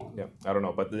maybe, I don't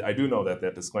know. But I do know that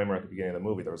disclaimer at the beginning of the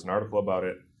movie, there was an article about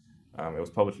it. It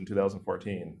was published in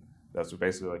 2014. That's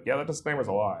basically like, that disclaimer's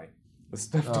a lie. This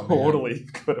stuff totally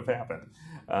could have happened.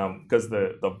 Because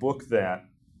the book that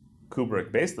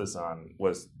Kubrick based this on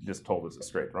was just told as a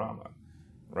straight drama,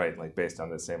 right? Like based on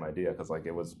the same idea, because like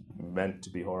it was meant to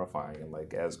be horrifying, and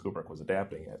like as Kubrick was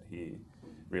adapting it, he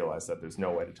realized that there's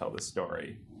no way to tell this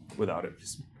story without it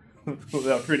just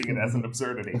without treating it as an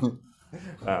absurdity.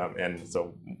 And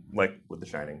so, like with The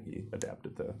Shining, he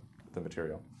adapted the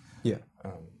material. Yeah.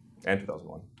 And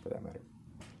 2001, for that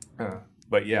matter.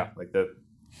 But yeah, like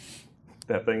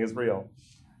that thing is real.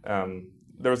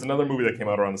 There was another movie that came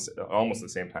out around almost the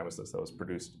same time as this that was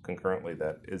produced concurrently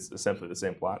that is essentially the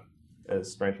same plot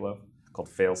as Strangelove, called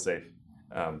Failsafe.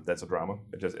 That's a drama.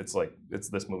 It's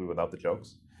this movie without the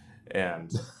jokes.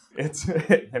 And it's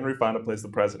Henry Fonda plays the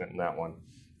president in that one.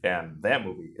 And that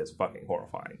movie is fucking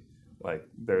horrifying. Like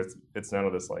it's none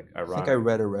of this like ironic. I think I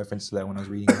read a reference to that when I was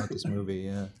reading about this movie.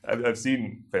 Yeah, I've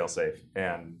seen Failsafe,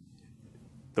 and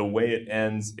the way it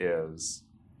ends is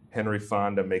Henry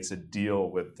Fonda makes a deal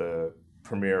with the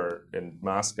premier in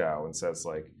Moscow and says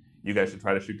like, you guys should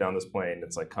try to shoot down this plane.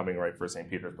 It's like coming right for St.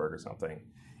 Petersburg or something.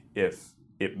 If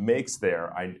it makes it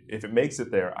there,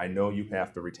 I know you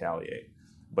have to retaliate.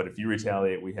 But if you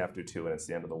retaliate, we have to too, and it's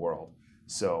the end of the world.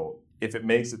 So if it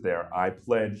makes it there, I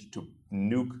pledge to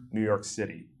nuke New York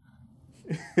City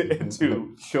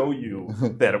to show you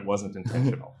that it wasn't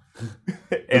intentional.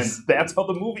 And that's how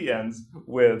the movie ends,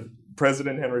 with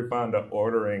President Henry Fonda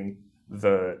ordering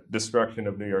the destruction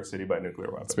of New York City by nuclear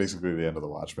weapons. It's basically the end of The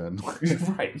Watchmen.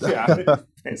 Right, yeah,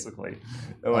 basically.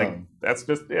 And like, that's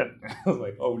just it. I was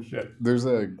like, oh shit. There's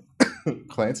a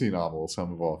Clancy novel,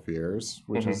 Sum of All Fears,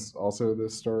 which is also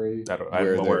this story.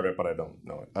 I'm aware of it, but I don't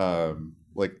know it.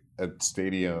 Like a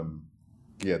stadium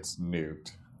gets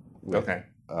nuked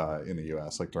in the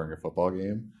U.S., like during a football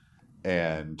game,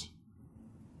 and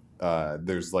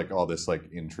there's like all this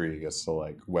like intrigue as to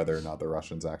like whether or not the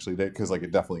Russians actually did, because like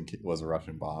it definitely was a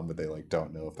Russian bomb, but they like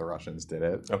don't know if the Russians did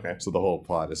it. Okay. So the whole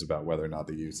plot is about whether or not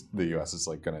the U.S. is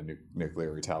like going to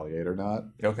nuclear retaliate or not.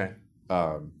 Okay.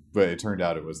 But it turned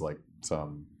out it was like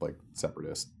some like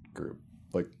separatist group.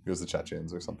 Like it was the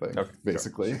Chechens or something,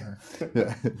 basically. Sure.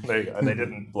 Yeah. There you go. And they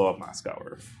didn't blow up Moscow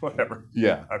or whatever.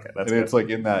 Yeah. Okay, that's and good. It's like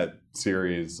in that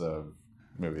series of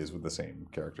movies with the same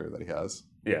character that he has.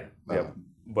 Yeah. Yeah.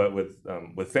 But with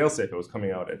Failsafe, it was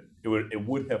coming out. It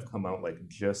would have come out like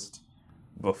just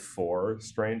before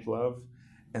Strangelove,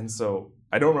 and so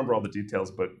I don't remember all the details,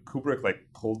 but Kubrick like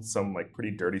pulled some like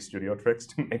pretty dirty studio tricks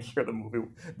to make sure the movie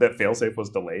that Failsafe was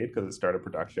delayed because it started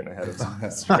production ahead of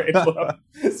Strangelove,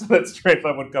 so that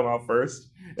Strangelove would come out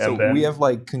first. So then we have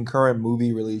like concurrent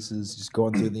movie releases just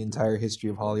going through the entire history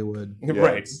of Hollywood. Yeah,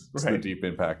 right. It's the Deep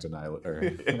Impact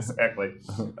Annihilator. Exactly.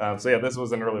 So yeah, this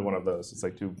was an early one of those. It's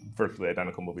like two virtually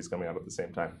identical movies coming out at the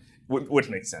same time, which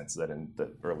makes sense that in the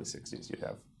early 60s you'd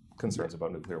have concerns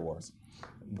about nuclear wars.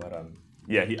 But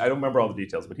yeah, I don't remember all the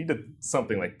details, but he did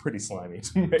something like pretty slimy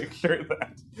to make sure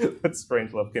that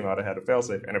Strangelove came out ahead of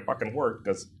Failsafe, and it fucking worked,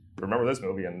 because remember this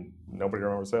movie and nobody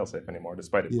remembers Failsafe anymore,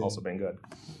 despite it also being good.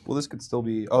 Well, this could still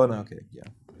be... Oh, no, okay, yeah.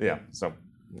 Yeah, so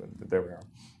there we are.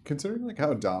 Considering like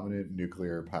how dominant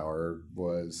nuclear power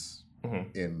was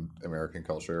in American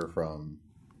culture from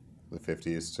the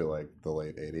 50s to like the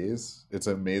late 80s, it's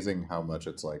amazing how much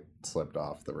it's like slipped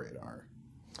off the radar.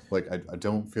 Like, I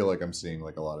don't feel like I'm seeing,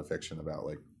 like, a lot of fiction about,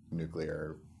 like,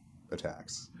 nuclear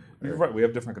attacks. You're right. We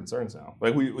have different concerns now.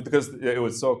 Like, because it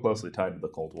was so closely tied to the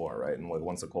Cold War, right? And, like,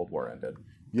 once the Cold War ended,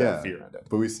 fear ended.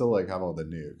 But we still, like, have all the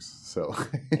nukes, so...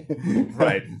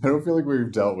 Right. I don't feel like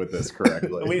we've dealt with this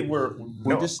correctly.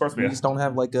 We just don't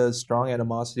have, like, a strong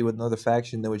animosity with another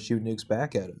faction that would shoot nukes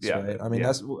back at us, right? I mean,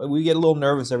 we get a little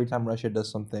nervous every time Russia does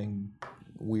something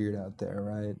weird out there,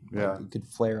 right? Yeah. Like, it could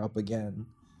flare up again.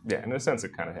 Yeah, in a sense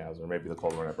it kind of has, or maybe the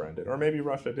Cold War never ended, or maybe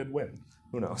Russia did win.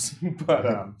 Who knows? But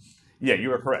yeah,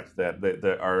 you are correct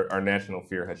that our national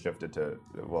fear has shifted to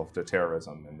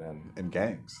terrorism and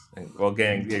gangs.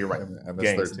 Gangs. Yeah, you're right.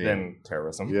 Gangs, then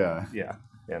terrorism. Yeah, yeah,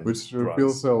 and which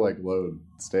feels so like low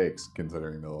stakes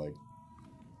considering the like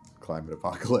climate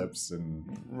apocalypse and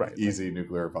easy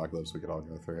nuclear apocalypse we could all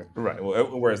go through. Right.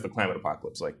 Well, whereas the climate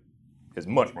apocalypse is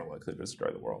much more likely to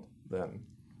destroy the world than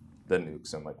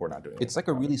nukes, and like we're not doing it. It's like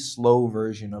a really slow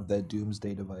version of that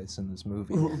doomsday device in this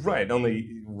movie. Right,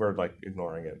 only we're like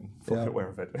ignoring it and fully aware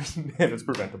of it, and it's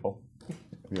preventable.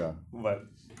 Yeah. But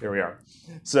here we are.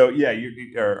 So yeah,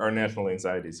 our national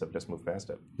anxieties have just moved past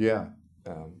it. Yeah.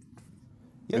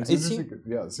 It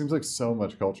seems like so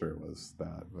much culture was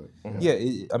that. But,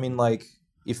 I mean, like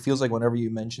it feels like whenever you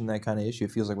mention that kind of issue,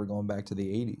 it feels like we're going back to the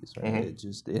 80s, right?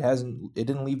 It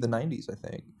didn't leave the 90s, I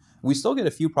think. We still get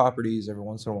a few properties every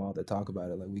once in a while that talk about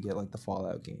it, like we get like the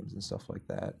Fallout games and stuff like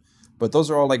that. But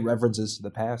those are all like references to the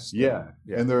past. Yeah.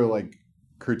 And they're like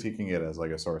critiquing it as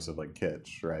like a source of like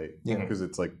kitsch, right? Yeah. Because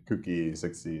it's like kooky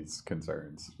 60s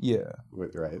concerns. Yeah.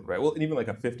 Right. Well, and even like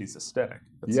a 50s aesthetic.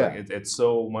 It's like it's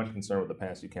so much concerned with the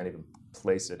past, you can't even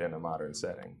place it in a modern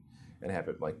setting and have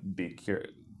it like be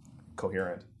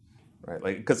coherent, right?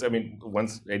 Like, because I mean,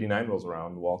 once '89 rolls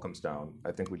around, the wall comes down.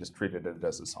 I think we just treated it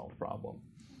as a solved problem.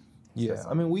 Yeah,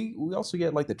 I mean, we also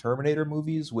get like the Terminator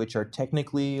movies, which are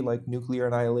technically like nuclear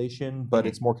annihilation, but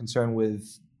it's more concerned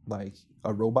with like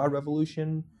a robot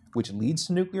revolution, which leads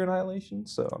to nuclear annihilation.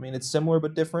 So I mean, it's similar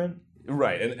but different.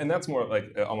 Right, and that's more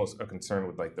like almost a concern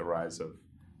with like the rise of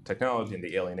technology and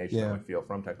the alienation that we feel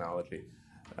from technology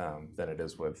than it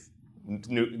is with.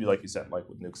 Like you said, like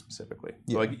with nukes specifically.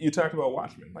 So like you talked about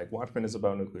Watchmen. Like Watchmen is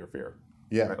about nuclear fear.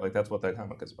 Yeah. Right? Like that's what that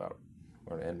comic is about,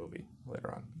 or an movie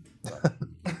later on.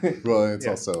 Well, it's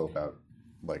also about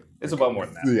like it's about more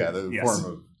than that. Yeah, the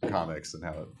form of comics and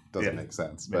how it doesn't make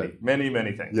sense. Many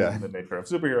things. Yeah. The nature of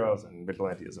superheroes and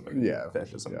vigilantism and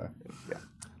fascism. Yeah.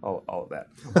 All of that.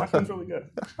 Watchmen's really good.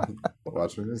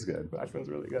 Watchmen is good. Watchmen's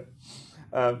really good.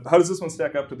 How does this one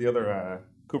stack up to the other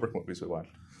Kubrick movies we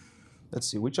watched? Let's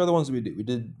see, which other ones did we do?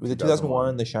 We did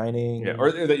 2001, The Shining. Yeah,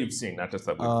 or that you've seen, not just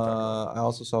that we've talked about. I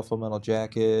also saw Full Metal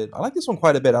Jacket. I like this one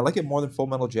quite a bit. I like it more than Full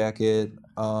Metal Jacket.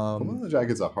 Full Metal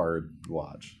Jacket's a hard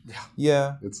watch.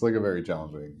 Yeah. It's like a very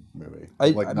challenging movie.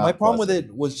 My problem with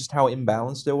it was just how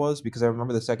imbalanced it was, because I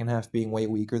remember the second half being way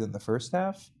weaker than the first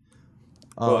half.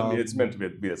 Well, I mean, it's meant to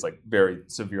be this like very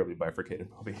severely bifurcated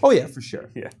movie. Oh, yeah, for sure.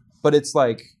 Yeah. But it's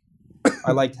like...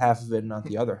 I liked half of it and not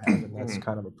the other half, and that's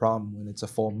kind of a problem when it's a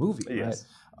full movie, yes.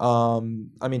 right?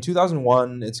 I mean,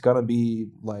 2001, it's going to be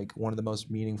like one of the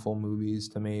most meaningful movies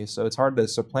to me, so it's hard to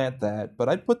supplant that, but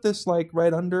I'd put this like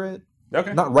right under it.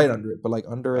 Okay. Not right under it, but like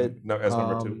under it. No, as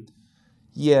number 2.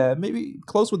 Yeah, maybe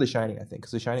close with The Shining, I think,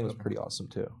 because The Shining was pretty awesome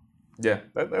too. Yeah,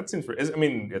 that seems... I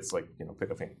mean, it's like, you know,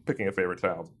 picking a favorite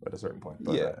child at a certain point.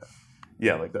 But,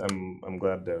 like I'm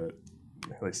glad that it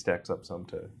really stacks up some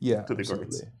to the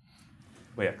grades.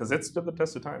 Well, yeah, because it stood the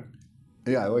test of time.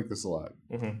 Yeah, I like this a lot.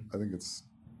 I think it's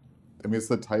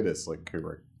the tightest like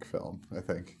Kubrick film, I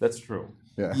think. That's true.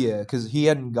 Yeah, because he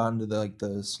hadn't gone to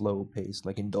the slow paced,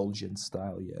 like indulgent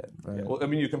style yet. Right? Yeah. Well, I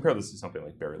mean, you compare this to something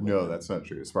like Barry Lyndon. No, that's not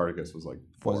true. Spartacus was like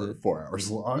 4 hours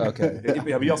long. Okay. Yeah,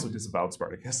 but he also disavowed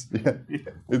Spartacus. Yeah.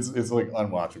 It's like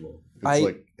unwatchable. It's I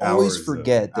like always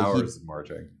forget that hours of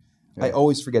marching. Yeah. I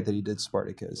always forget that he did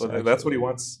Spartacus. Well, that's what he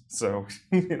wants. So,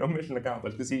 mission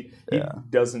accomplished. Because he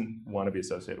doesn't want to be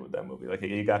associated with that movie. Like,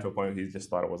 he got to a point where he just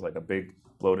thought it was like a big,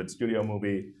 bloated studio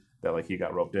movie that like he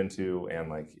got roped into, and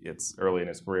like it's early in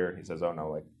his career. He says, "Oh no,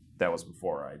 like that was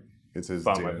before I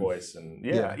found my voice." And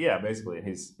basically, and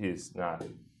he's not.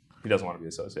 He doesn't want to be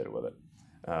associated with it.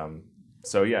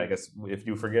 So I guess if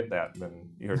you forget that, then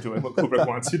you're doing what Kubrick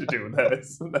wants you to do. That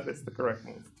is the correct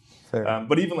move.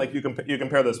 But even like you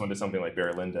compare this one to something like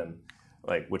Barry Lyndon,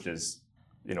 like which is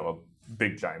a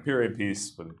big giant period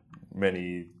piece with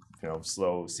many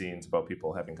slow scenes about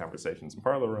people having conversations in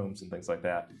parlor rooms and things like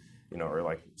that, or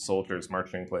like soldiers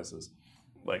marching places.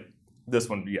 Like this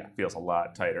one, feels a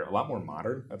lot tighter, a lot more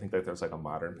modern. I think that there's like a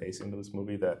modern pacing to this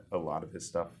movie that a lot of his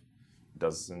stuff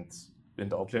doesn't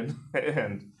indulge in,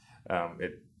 and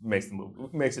it makes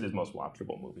it his most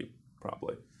watchable movie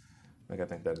probably. Like I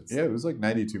think that it's it was like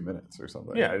 92 minutes or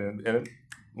something. Yeah, and it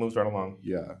moves right along.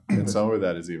 Yeah, and some of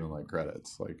that is even like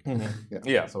credits, like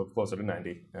so it's closer to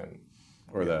 90,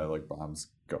 or the like bombs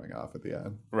going off at the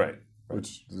end, right?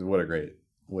 Which is what a great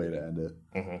way to end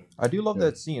it. I do love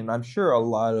that scene. I'm sure a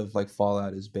lot of like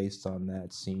Fallout is based on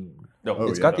that scene.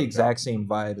 It's got the exact same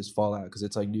vibe as Fallout because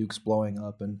it's like nukes blowing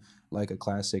up and like a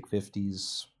classic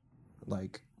 50s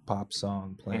like pop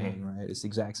song playing, right? It's the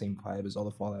exact same vibe as all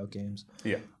the Fallout games.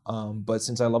 Yeah. But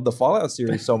since I love the Fallout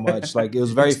series so much, like it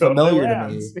was very familiar to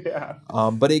me. Yeah.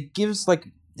 But it gives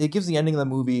the ending of the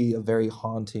movie a very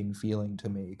haunting feeling to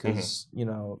me because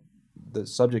the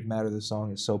subject matter of the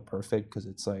song is so perfect because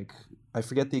it's like I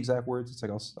forget the exact words. It's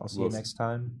like I'll see you next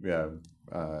time. Yeah.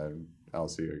 I'll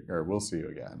see you, or we'll see you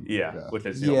again. Yeah. Which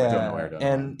is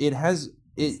and it has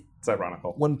it. It's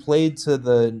ironical when played to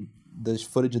the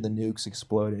footage of the nukes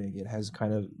exploding. It has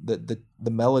kind of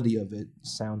the melody of it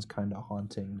sounds kind of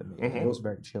haunting to me. It was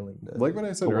very chilling. Like what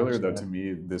I said earlier, though, to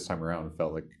me this time around it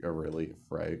felt like a relief,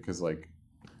 right? Because like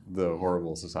the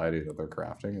horrible society that they're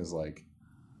crafting is like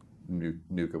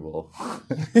nukeable.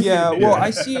 Yeah, well, I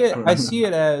see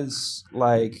it as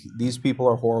like these people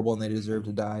are horrible and they deserve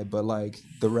to die, but like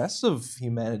the rest of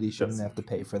humanity shouldn't have to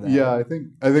pay for that. Yeah, I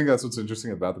think that's what's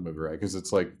interesting about the movie, right? Because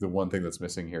it's like the one thing that's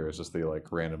missing here is just the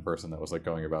like random person that was like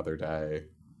going about their day,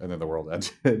 and then the world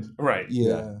ended. Right.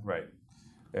 Yeah. Right.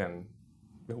 And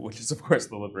which is of course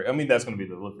the lived. I mean, that's going to be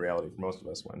the lived reality for most of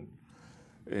us when.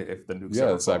 If the nukes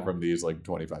aside from these like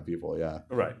 25 people,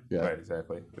 right,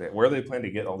 exactly. Where they plan to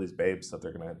get all these babes that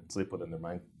they're gonna sleep with in their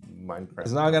Minecraft?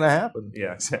 It's not gonna happen.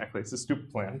 Yeah, exactly. It's a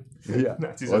stupid plan. Yeah,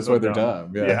 that's why they're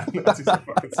dumb. Yeah, Nazis are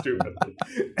fucking stupid.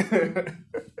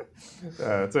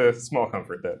 It's a small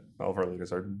comfort that all of our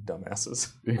leaders are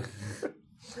dumbasses.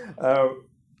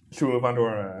 Should we move on to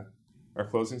our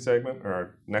closing segment or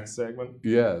our next segment?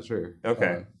 Yeah, sure.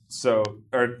 Okay, so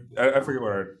I forget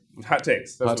what our hot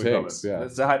takes. That's hot what we call takes. it. Yeah,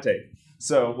 it's a hot take.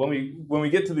 So when we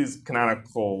get to these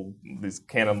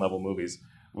canon level movies,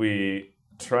 we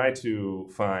try to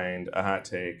find a hot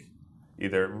take,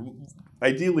 either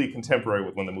ideally contemporary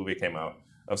with when the movie came out,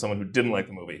 of someone who didn't like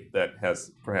the movie that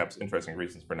has perhaps interesting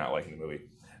reasons for not liking the movie,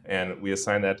 and we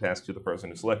assign that task to the person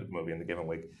who selected the movie in the given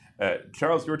week.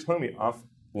 Charles, you were telling me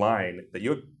offline that you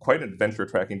had quite an adventure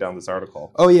tracking down this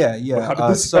article. Oh yeah. How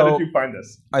did you find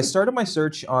this? I started my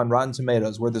search on Rotten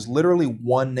Tomatoes, where there's literally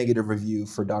one negative review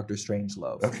for Doctor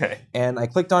Strangelove. Okay. And I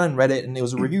clicked on and read it, and it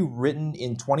was a review written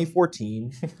in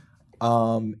 2014,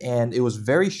 and it was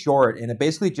very short, and it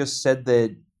basically just said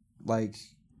that like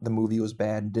the movie was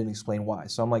bad and didn't explain why.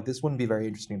 So I'm like, this wouldn't be very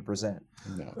interesting to present.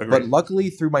 No. But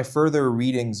luckily, through my further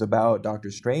readings about Doctor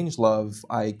Strangelove,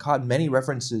 I caught many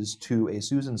references to a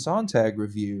Susan Sontag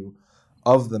review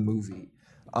of the movie.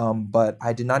 But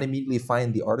I did not immediately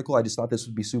find the article. I just thought this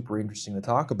would be super interesting to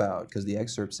talk about because the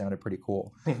excerpt sounded pretty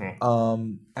cool.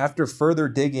 Mm-hmm. After further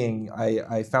digging,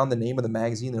 I found the name of the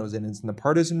magazine that it was in. It's in the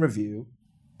Partisan Review.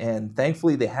 And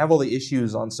thankfully, they have all the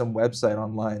issues on some website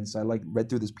online. So I read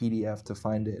through this PDF to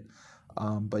find it.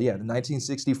 But yeah, the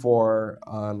 1964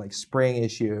 spring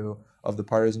issue of the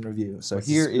Partisan Review. So this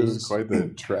is quite the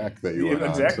track that you went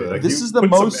exactly. on. This is the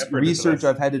most research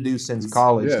I've had to do since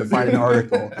college to find an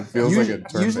article. It feels like a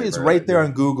term usually it's right there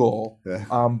on Google. Yeah.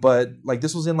 But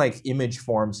this was in image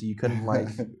form, so you couldn't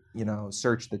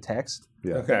search the text.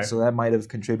 Yeah. Okay. So that might have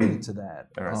contributed to that.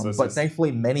 Right, so but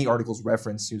thankfully, many articles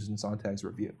reference Susan Sontag's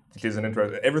review. She's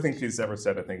everything she's ever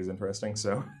said, I think, is interesting.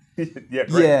 So, yeah,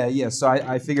 great. Yeah. So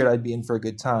I figured I'd be in for a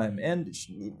good time. And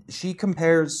she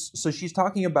compares. So she's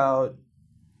talking about.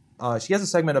 She has a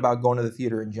segment about going to the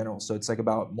theater in general. So it's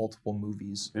about multiple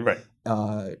movies. Right.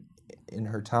 In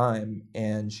her time,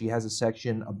 and she has a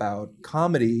section about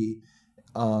comedy,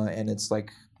 and it's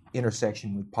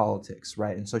intersection with politics,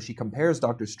 right? And so she compares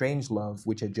Doctor Strangelove,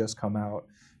 which had just come out,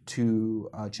 to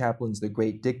Chaplin's The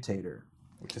Great Dictator,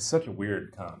 which is such a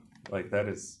weird comp. That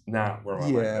is not where my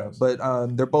mind goes.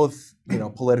 But they're both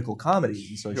political comedies,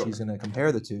 and so she's going to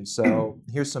compare the two. So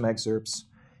here's some excerpts.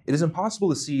 It is impossible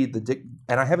to see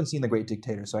and I haven't seen The Great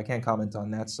Dictator, so I can't comment on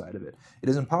that side of it. It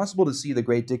is impossible to see The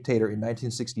Great Dictator in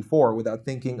 1964 without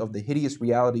thinking of the hideous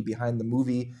reality behind the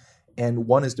movie, and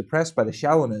one is depressed by the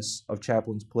shallowness of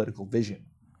Chaplin's political vision.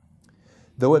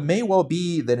 Though it may well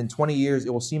be that in 20 years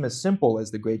it will seem as simple as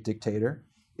The Great Dictator,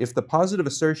 if the positive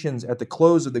assertions at the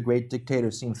close of The Great Dictator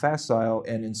seem facile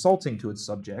and insulting to its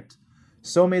subject,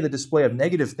 so may the display of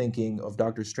negative thinking of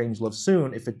Doctor Strangelove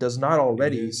soon, if it does not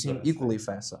already, seem equally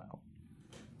facile.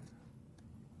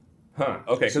 Huh,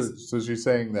 okay. So she's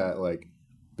saying that,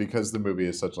 because the movie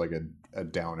is such, a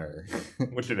downer.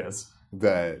 Which it is.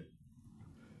 That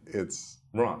it's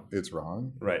wrong. It's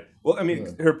wrong? Right. Well, I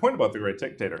mean, her point about The Great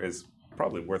Dictator is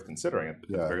probably worth considering at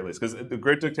the very least. Because The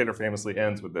Great Dictator famously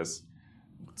ends with this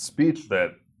speech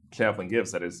that Chaplin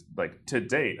gives that is, to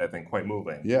date, I think, quite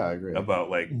moving. Yeah, I agree.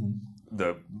 About,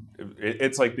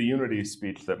 it's like the unity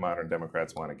speech that modern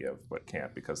Democrats want to give but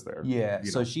can't because they're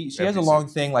so she has a long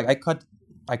thing. I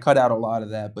cut out a lot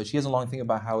of that, but she has a long thing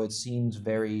about how it seems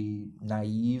very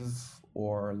naive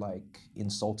or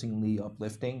insultingly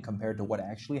uplifting compared to what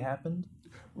actually happened.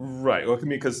 Right. Well,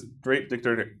 because Great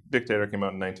Dictator came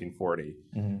out in 1940,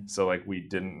 so we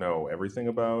didn't know everything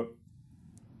about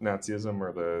Nazism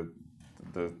or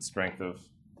the strength of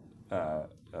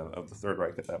the Third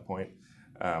Reich at that point.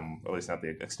 At least not the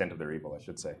extent of their evil, I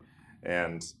should say.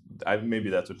 And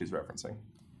maybe that's what she's referencing.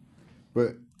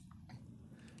 But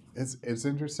it's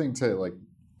interesting to,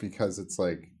 because it's,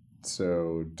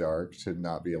 so dark to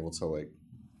not be able to,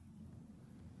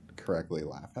 correctly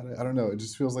laugh at it. I don't know. It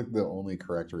just feels like the only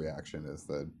correct reaction is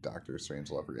the Doctor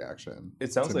Strangelove reaction.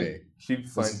 It sounds like she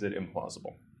finds it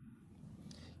implausible.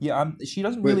 Yeah, she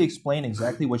doesn't really explain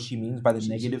exactly what she means by the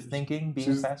negative thinking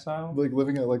being facile. Like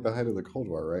living at like the height of the Cold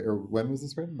War, right? Or when was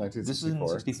this written? 1964. This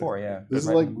is in 64, yeah. This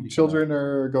is like children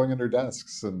are going under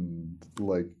desks and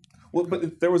like. Well,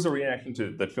 but there was a reaction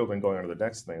to the children going under the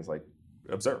desks things like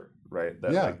absurd, right?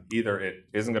 That like either it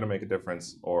isn't going to make a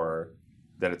difference or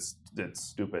that it's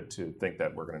stupid to think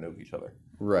that we're going to nuke each other.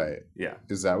 Right. Yeah.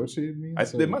 Is that what she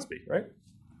means? It must be, right?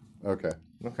 Okay.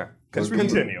 Because we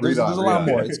continue. There's a lot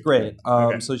more. It's great.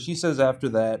 So she says after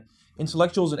that,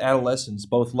 intellectuals and adolescents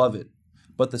both love it.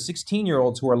 But the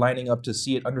 16-year-olds who are lining up to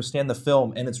see it understand the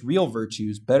film and its real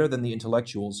virtues better than the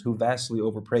intellectuals who vastly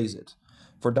overpraise it.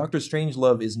 For Dr.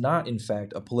 Strangelove is not, in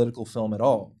fact, a political film at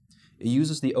all. It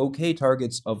uses the okay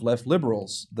targets of left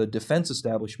liberals, the defense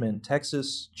establishment,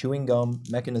 Texas, chewing gum,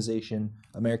 mechanization,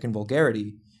 American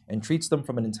vulgarity, and treats them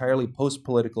from an entirely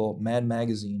post-political Mad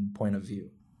Magazine point of view.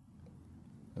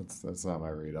 That's not my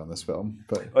read on this film,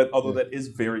 but although that is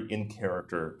very in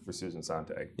character for Susan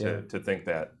Sontag to think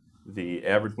that the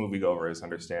average moviegoer is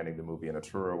understanding the movie in a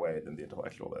truer way than the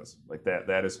intellectual is. Like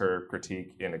that is her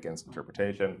critique in against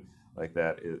interpretation. Like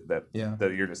that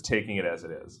you're just taking it as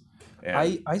it is.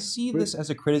 And I see this as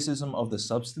a criticism of the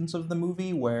substance of the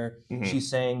movie, where she's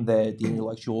saying that the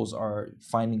intellectuals are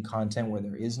finding content where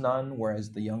there is none,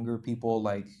 whereas the younger people,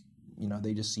 like,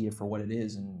 they just see it for what it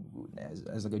is and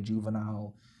as like a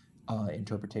juvenile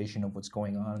interpretation of what's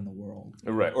going on in the world.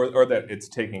 Right, or that it's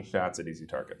taking shots at easy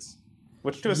targets,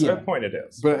 which to a certain point it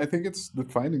is. But I think it's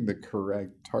finding the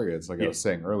correct targets, like I was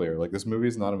saying earlier. Like, this movie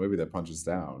is not a movie that punches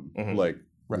down. Like,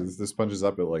 this punches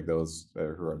up at like those who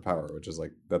are in power, which is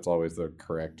like, that's always the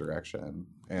correct direction.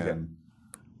 And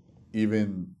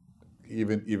even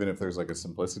if there's like a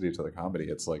simplicity to the comedy,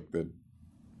 it's like the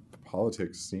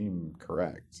politics seem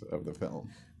correct of the film.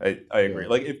 I agree.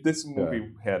 Like, if this movie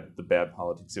had the bad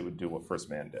politics, it would do what First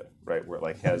Man did, right? Where it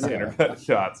like has intercut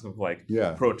shots of like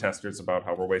protesters about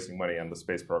how we're wasting money on the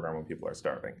space program when people are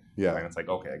starving. Yeah, and it's like,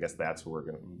 okay, I guess that's who we're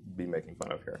going to be making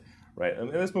fun of here, right?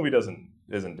 And this movie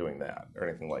isn't doing that or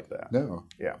anything like that. No.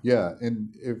 Yeah,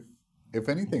 and if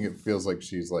anything, it feels like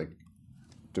she's like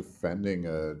defending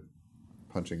a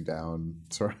punching down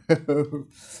sort of,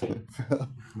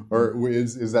 or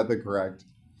is that the correct?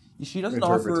 She doesn't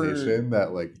interpretation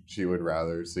that like she would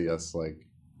rather see us like,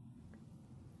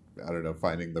 I don't know,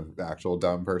 finding the actual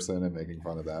dumb person and making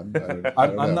fun of them.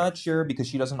 I'm not sure, because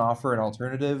she doesn't offer an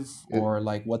alternative or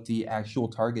like what the actual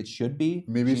target should be.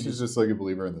 Maybe she's just like a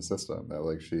believer in the system, that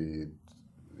like she,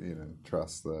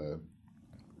 trusts the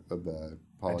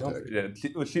politics.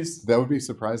 That would be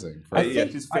surprising.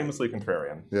 She's famously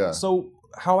contrarian. Yeah. So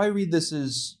how I read this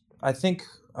is, I think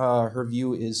her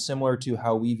view is similar to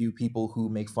how we view people who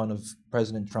make fun of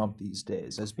President Trump these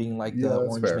days, as being like the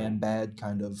orange man bad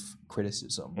kind of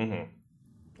criticism.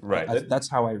 Right. That's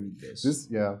how I read this.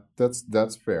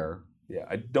 That's fair. Yeah,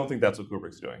 I don't think that's what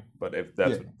Kubrick's doing, but if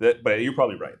that's but you're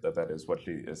probably right that is what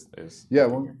she is. Yeah,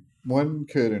 one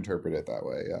could interpret it that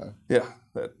way. Yeah.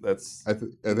 Yeah, that's. I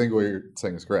think what you're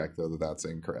saying is correct, though that's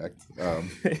incorrect.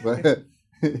 But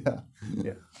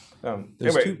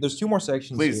There's two more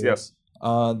sections. Please, here. Yes.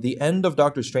 The end of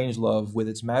Dr. Strangelove, with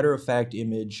its matter-of-fact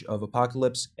image of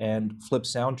apocalypse and flip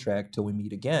soundtrack till we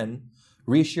meet again,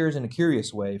 reassures in a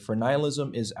curious way, for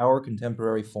nihilism is our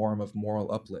contemporary form of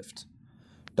moral uplift.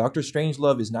 Dr.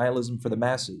 Strangelove is nihilism for the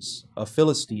masses, a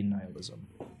Philistine nihilism.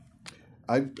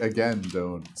 I, again,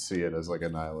 don't see it as like a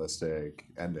nihilistic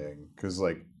ending, because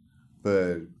like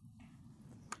it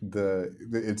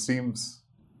seems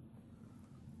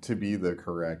to be the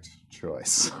correct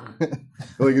choice.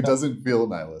 Like, it doesn't feel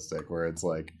nihilistic, where it's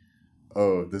like,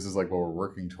 oh, this is like what we're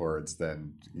working towards,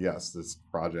 then yes, this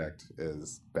project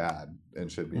is bad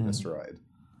and should be destroyed.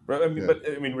 Right. But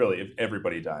really, if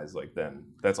everybody dies, like, then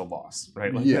that's a loss,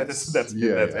 right? Like, that's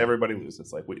everybody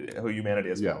loses. Like, humanity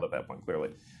has failed at that point, clearly.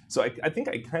 So I think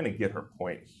I kind of get her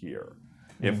point here.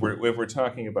 If we're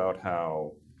talking about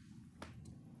how,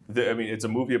 it's a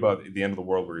movie about the end of the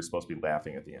world where you're supposed to be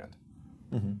laughing at the end.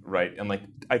 Right, and like,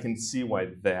 I can see why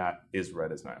that is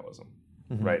read as nihilism,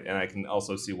 right? And I can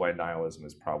also see why nihilism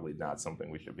is probably not something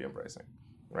we should be embracing,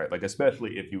 right? Like,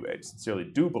 especially if you sincerely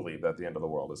do believe that the end of the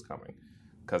world is coming,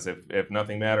 because if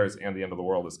nothing matters and the end of the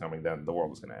world is coming, then the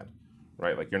world is going to end,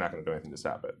 right? Like, you're not going to do anything to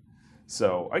stop it.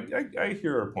 So I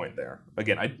hear her point there.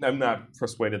 Again, I'm not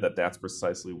persuaded that that's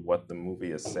precisely what the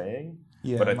movie is saying.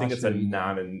 Yeah, but I think it's a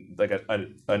not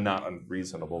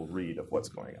unreasonable read of what's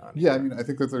going on. Yeah, I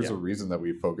think that there's a reason that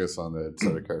we focus on the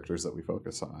set of characters that we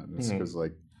focus on. It's because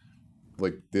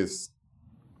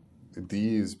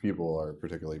these people are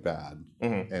particularly bad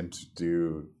and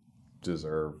do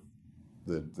deserve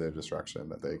the destruction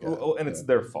that they get. And it's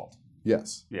their fault.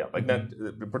 Yes. Yeah, like not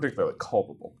particularly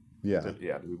culpable. Yeah. To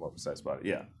be more precise about it.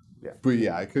 Yeah. Yeah. But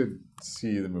yeah, I could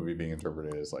see the movie being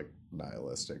interpreted as like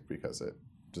nihilistic because it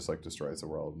just like destroys the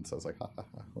world and says like, ha ha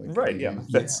ha. Like, right. Yeah.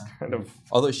 That's kind of.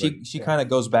 Although she kind of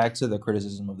goes back to the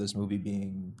criticism of this movie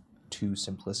being too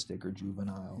simplistic or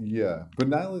juvenile. Yeah, but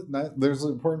there's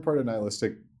an important part of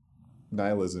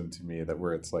nihilism to me that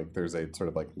where it's like there's a sort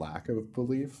of like lack of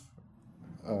belief,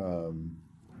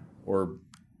 or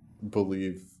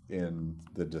belief in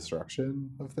the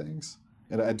destruction of things,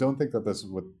 and I don't think that this is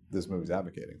what this movie's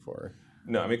advocating for.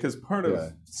 No, I mean, because part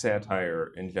of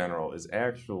satire in general is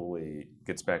actually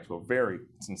gets back to a very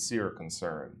sincere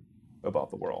concern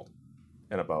about the world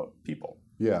and about people.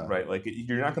 Yeah. Right? Like,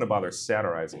 you're not going to bother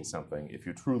satirizing something if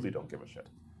you truly don't give a shit.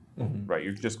 Mm-hmm. Right?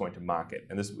 You're just going to mock it.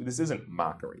 And this isn't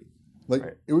mockery. Like,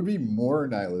 right? It would be more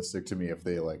nihilistic to me if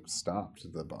they, like,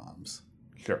 stopped the bombs.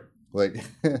 Sure. Like,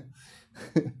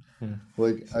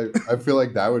 like I feel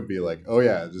like that would be like, oh,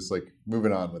 yeah, just, like,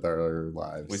 moving on with our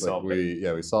lives. We solved it.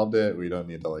 Yeah, we solved it. We don't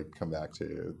need to, like, come back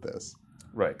to this.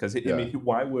 Right. Because, I mean,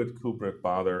 why would Kubrick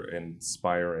bother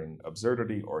inspiring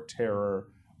absurdity or terror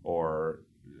or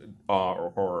awe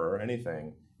or horror or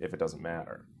anything if it doesn't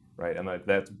matter, right? And like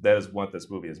that is what this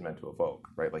movie is meant to evoke,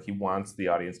 right? Like he wants the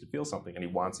audience to feel something, and he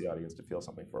wants the audience to feel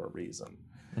something for a reason.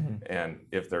 Mm-hmm. And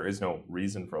if there is no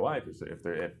reason for life, if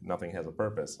nothing has a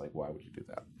purpose, like why would you do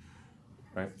that,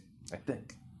 right? I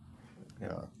think.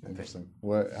 Yeah, interesting.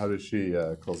 How does she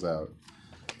close out?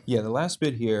 Yeah, the last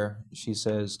bit here, she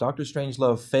says, Dr.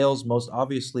 Strangelove fails most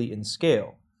obviously in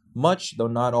scale. Much, though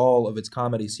not all, of its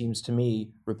comedy seems to me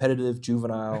repetitive,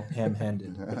 juvenile,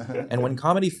 ham-handed. And when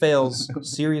comedy fails,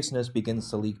 seriousness begins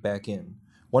to leak back in.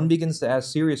 One begins to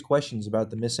ask serious questions about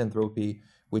the misanthropy,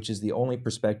 which is the only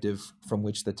perspective from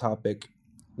which the topic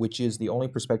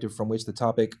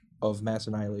of mass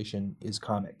annihilation is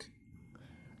comic.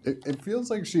 It feels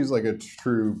like she's like a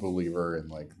true believer in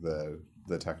like the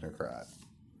technocrat.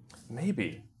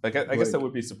 Maybe. Like I guess that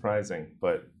would be surprising,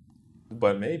 but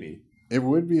maybe. It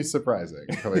would be surprising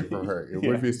coming from her. It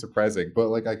would be surprising, but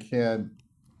like I can't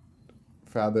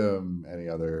fathom any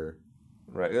other.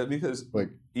 Right, because like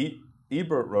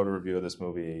Ebert wrote a review of this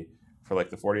movie for like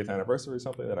the 40th anniversary or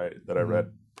something that I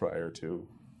read prior to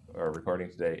our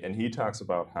recording today, and he talks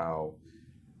about how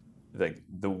like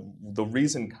the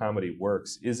reason comedy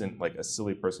works isn't like a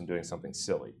silly person doing something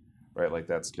silly, right? Like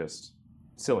that's just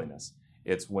silliness.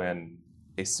 It's when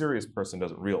a serious person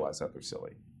doesn't realize that they're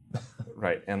silly.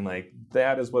 Right, and like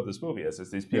that is what this movie is. It's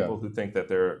these people who think that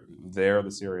they're the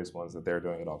serious ones, that they're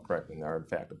doing it all correctly, and they're in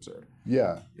fact absurd.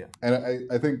 Yeah. And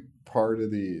I think part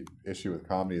of the issue with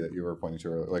comedy that you were pointing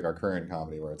to, like our current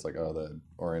comedy, where it's like, oh, the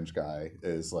orange guy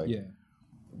is like,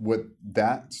 what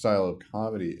that style of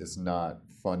comedy is not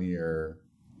funnier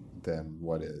than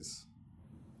what is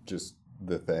just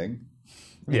The Thing.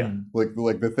 Yeah, like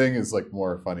The Thing is like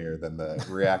more funnier than the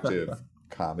reactive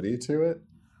comedy to it,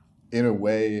 in a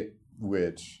way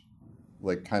which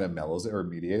like kind of mellows it or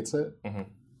mediates it,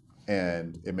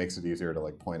 and it makes it easier to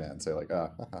like point at and say like,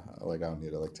 like I don't need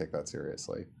to like take that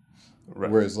seriously. Right.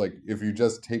 Whereas like if you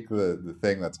just take the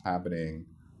thing that's happening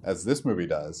as this movie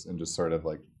does and just sort of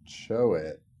like show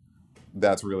it,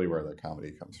 that's really where the comedy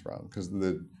comes from, because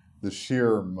the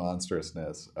sheer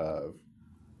monstrousness of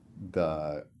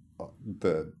the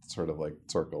sort of like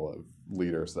circle of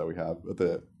leaders that we have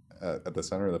at the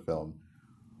center of the film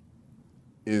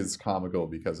is comical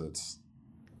because it's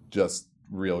just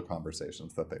real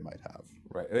conversations that they might have.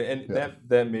 Right. And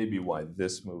that may be why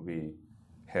this movie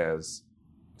has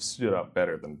stood up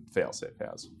better than Failsafe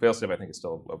has. Failsafe, I think, is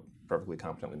still a perfectly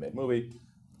competently made movie.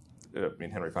 I mean,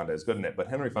 Henry Fonda is good in it, but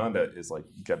Henry Fonda is like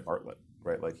Jed Bartlett,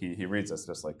 right? Like he reads us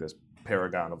just like this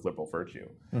paragon of liberal virtue.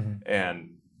 Mm-hmm.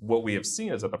 And what we have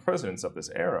seen is that the presidents of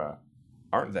this era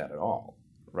aren't that at all,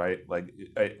 right? Like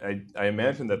I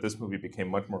imagine that this movie became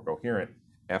much more coherent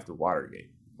after Watergate,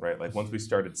 right? Like once we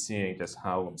started seeing just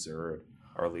how absurd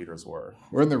our leaders were.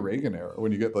 We're in the Reagan era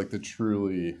when you get like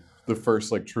the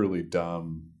first like truly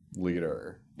dumb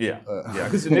leader. Yeah,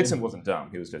 because Nixon wasn't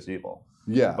dumb; he was just evil.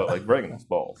 Yeah, but like Reagan was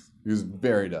both. He was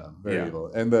very dumb, very evil,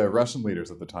 and the Russian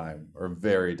leaders at the time are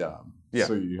very dumb. Yeah,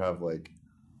 so you have like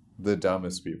the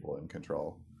dumbest people in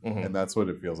control, and that's what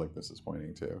it feels like this is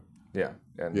pointing to. Yeah,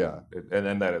 and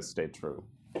and that has stayed true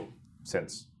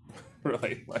since.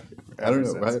 Really, like, I don't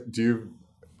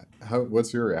know.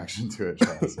 What's your reaction to it,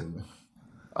 Charles?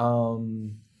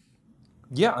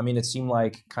 Yeah, I mean, it seemed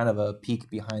like kind of a peek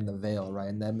behind the veil, right?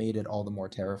 And that made it all the more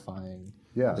terrifying.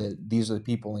 Yeah, that these are the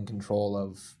people in control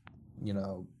of,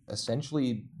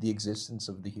 essentially the existence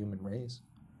of the human race.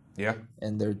 Yeah,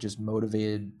 and they're just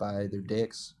motivated by their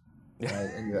dicks.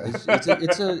 And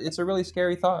it's a really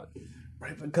scary thought.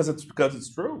 Right, because it's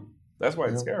true. That's why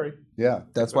it's scary. Yeah,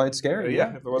 that's why it's scary.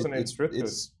 Yeah, if there wasn't any truth,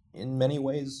 it's in many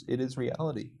ways it is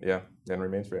reality. Yeah, and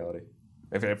remains reality.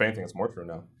 If anything, it's more true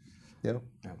now.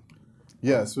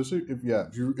 Yeah, especially if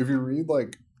you read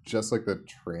like just like the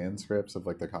transcripts of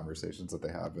like the conversations that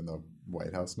they have in the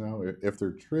White House now, if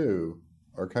they're true,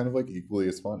 are kind of like equally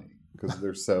as funny because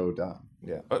they're so dumb.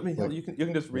 Yeah, I mean, like, you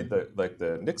can just read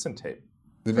the Nixon tape.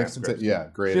 The Nixon tape,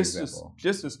 great example.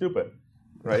 Just as stupid,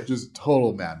 right? Just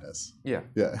total madness. Yeah.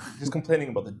 Just complaining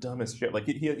about the dumbest shit. Like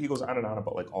he goes on and on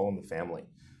about like All in the Family.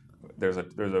 There's a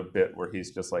bit where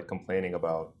he's just like complaining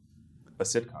about a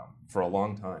sitcom for a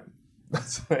long time.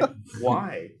 It's like,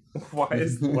 why? Why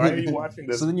are you watching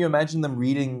this? So then you imagine them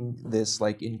reading this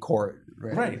like in court,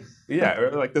 right? Right. Yeah.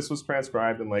 Or like this was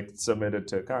transcribed and like submitted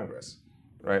to Congress,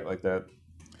 right? Like that.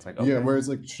 It's like, okay. Yeah. Whereas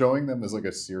like showing them as like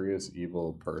a serious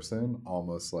evil person,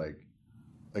 almost like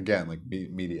again like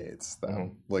mediates them.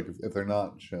 Mm-hmm. Like if they're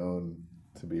not shown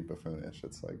to be buffoonish,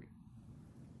 it's like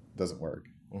doesn't work.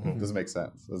 Mm-hmm. It doesn't make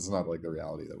sense. It's not like the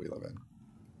reality that we live in.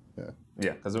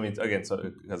 Yeah, because I mean, again,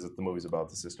 because the movie's about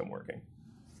the system working,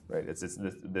 right? It's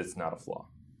not a flaw,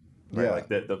 right? Yeah. Like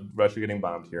the Russia getting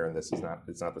bombed here, and it's not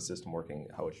the system working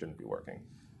how it shouldn't be working.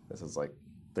 This is like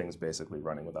things basically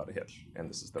running without a hitch, and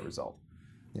this is the result.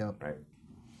 Yeah. Right.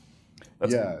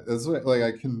 That's what, like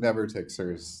I can never take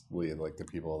seriously like the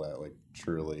people that like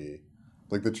truly,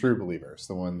 like the true believers,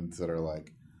 the ones that are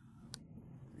like,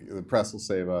 the press will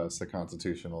save us, the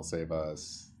Constitution will save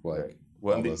us, like. Right.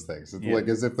 Well, all those things. It's like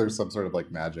as if there's some sort of like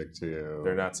magic to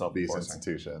they're not self-enforcing. These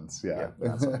institutions. Yeah. They're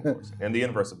not self-enforcing. And the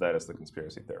inverse of that is the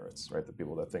conspiracy theorists, right? The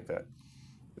people that think that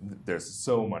there's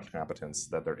so much competence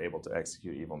that they're able to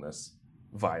execute evilness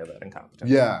via that incompetence.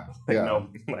 Yeah. No,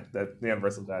 like that, the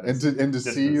inverse of that is... And to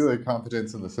see the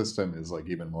competence in the system is like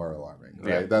even more alarming,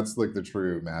 right? Yeah. That's like the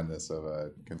true madness of a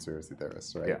conspiracy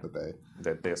theorist, right? Yeah.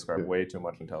 That they ascribe way too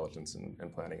much intelligence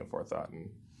and planning and forethought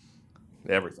and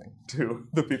everything to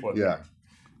the people.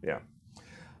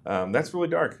 That's really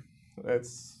dark.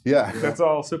 That's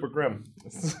all super grim.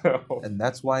 So, and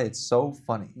that's why it's so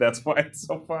funny. That's why it's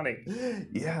so funny.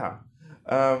 Yeah.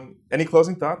 Any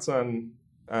closing thoughts on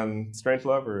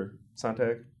Strangelove or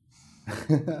Sontag?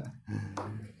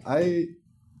 I'd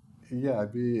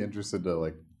be interested to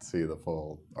like see the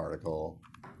full article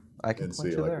and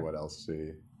see like what else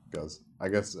she goes. I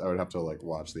guess I would have to like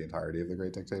watch the entirety of The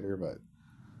Great Dictator, but.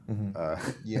 Mm-hmm.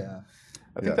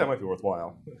 I think that might be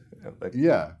worthwhile. I've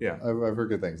heard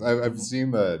good things. I've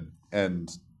seen the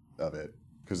end of it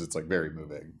because it's like very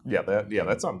moving.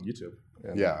 That's on YouTube.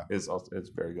 It's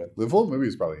very good. The full movie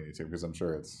is probably on YouTube because I'm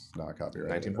sure it's not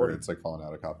copyrighted. 1940. Or it's like fallen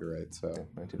out of copyright. So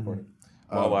 1940.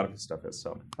 Well, a lot of his stuff is,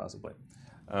 so possibly.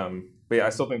 But I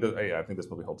still think that I think this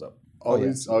movie holds up. All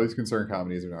these concerned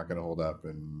comedies are not going to hold up,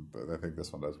 but I think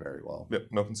this one does very well. Yep,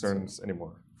 no concerns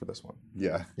anymore for this one.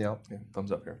 Yeah.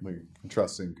 Thumbs up here. Like,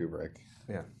 trusting Kubrick.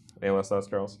 Yeah. Any last thoughts,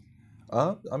 Charles?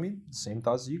 I mean, same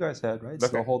thoughts as you guys had, right? It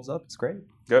still holds up. It's great.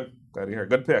 Good. Glad to hear.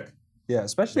 Good pick. Yeah,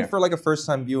 especially for like a first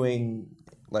time viewing,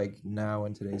 like now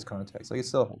in today's context. Like it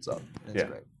still holds up. It's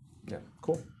great. Yeah.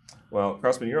 Cool. Well,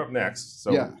 Crossman, you're up next.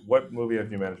 So what movie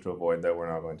have you managed to avoid that we're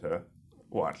not going to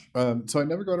watch? So I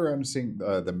never got around to seeing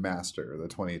The Master, the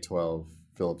 2012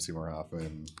 Philip Seymour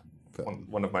Hoffman film.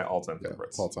 One of my all-time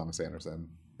favorites. Paul Thomas Anderson.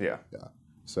 Yeah.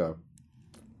 So,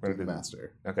 The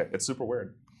Master. Okay. It's super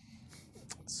weird.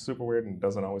 It's super weird and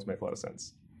doesn't always make a lot of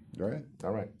sense. All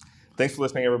right. Thanks for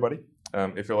listening, everybody.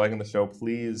 If you're liking the show,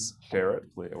 please share it.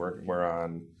 We're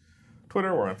on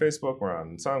Twitter, we're on Facebook, we're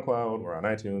on SoundCloud, we're on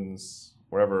iTunes,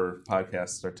 wherever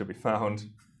podcasts are to be found.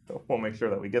 We'll make sure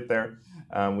that we get there.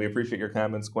 We appreciate your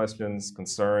comments, questions,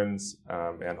 concerns,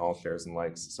 and all shares and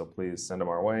likes. So please send them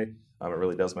our way. It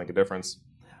really does make a difference.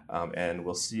 And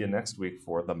we'll see you next week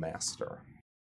for The Master.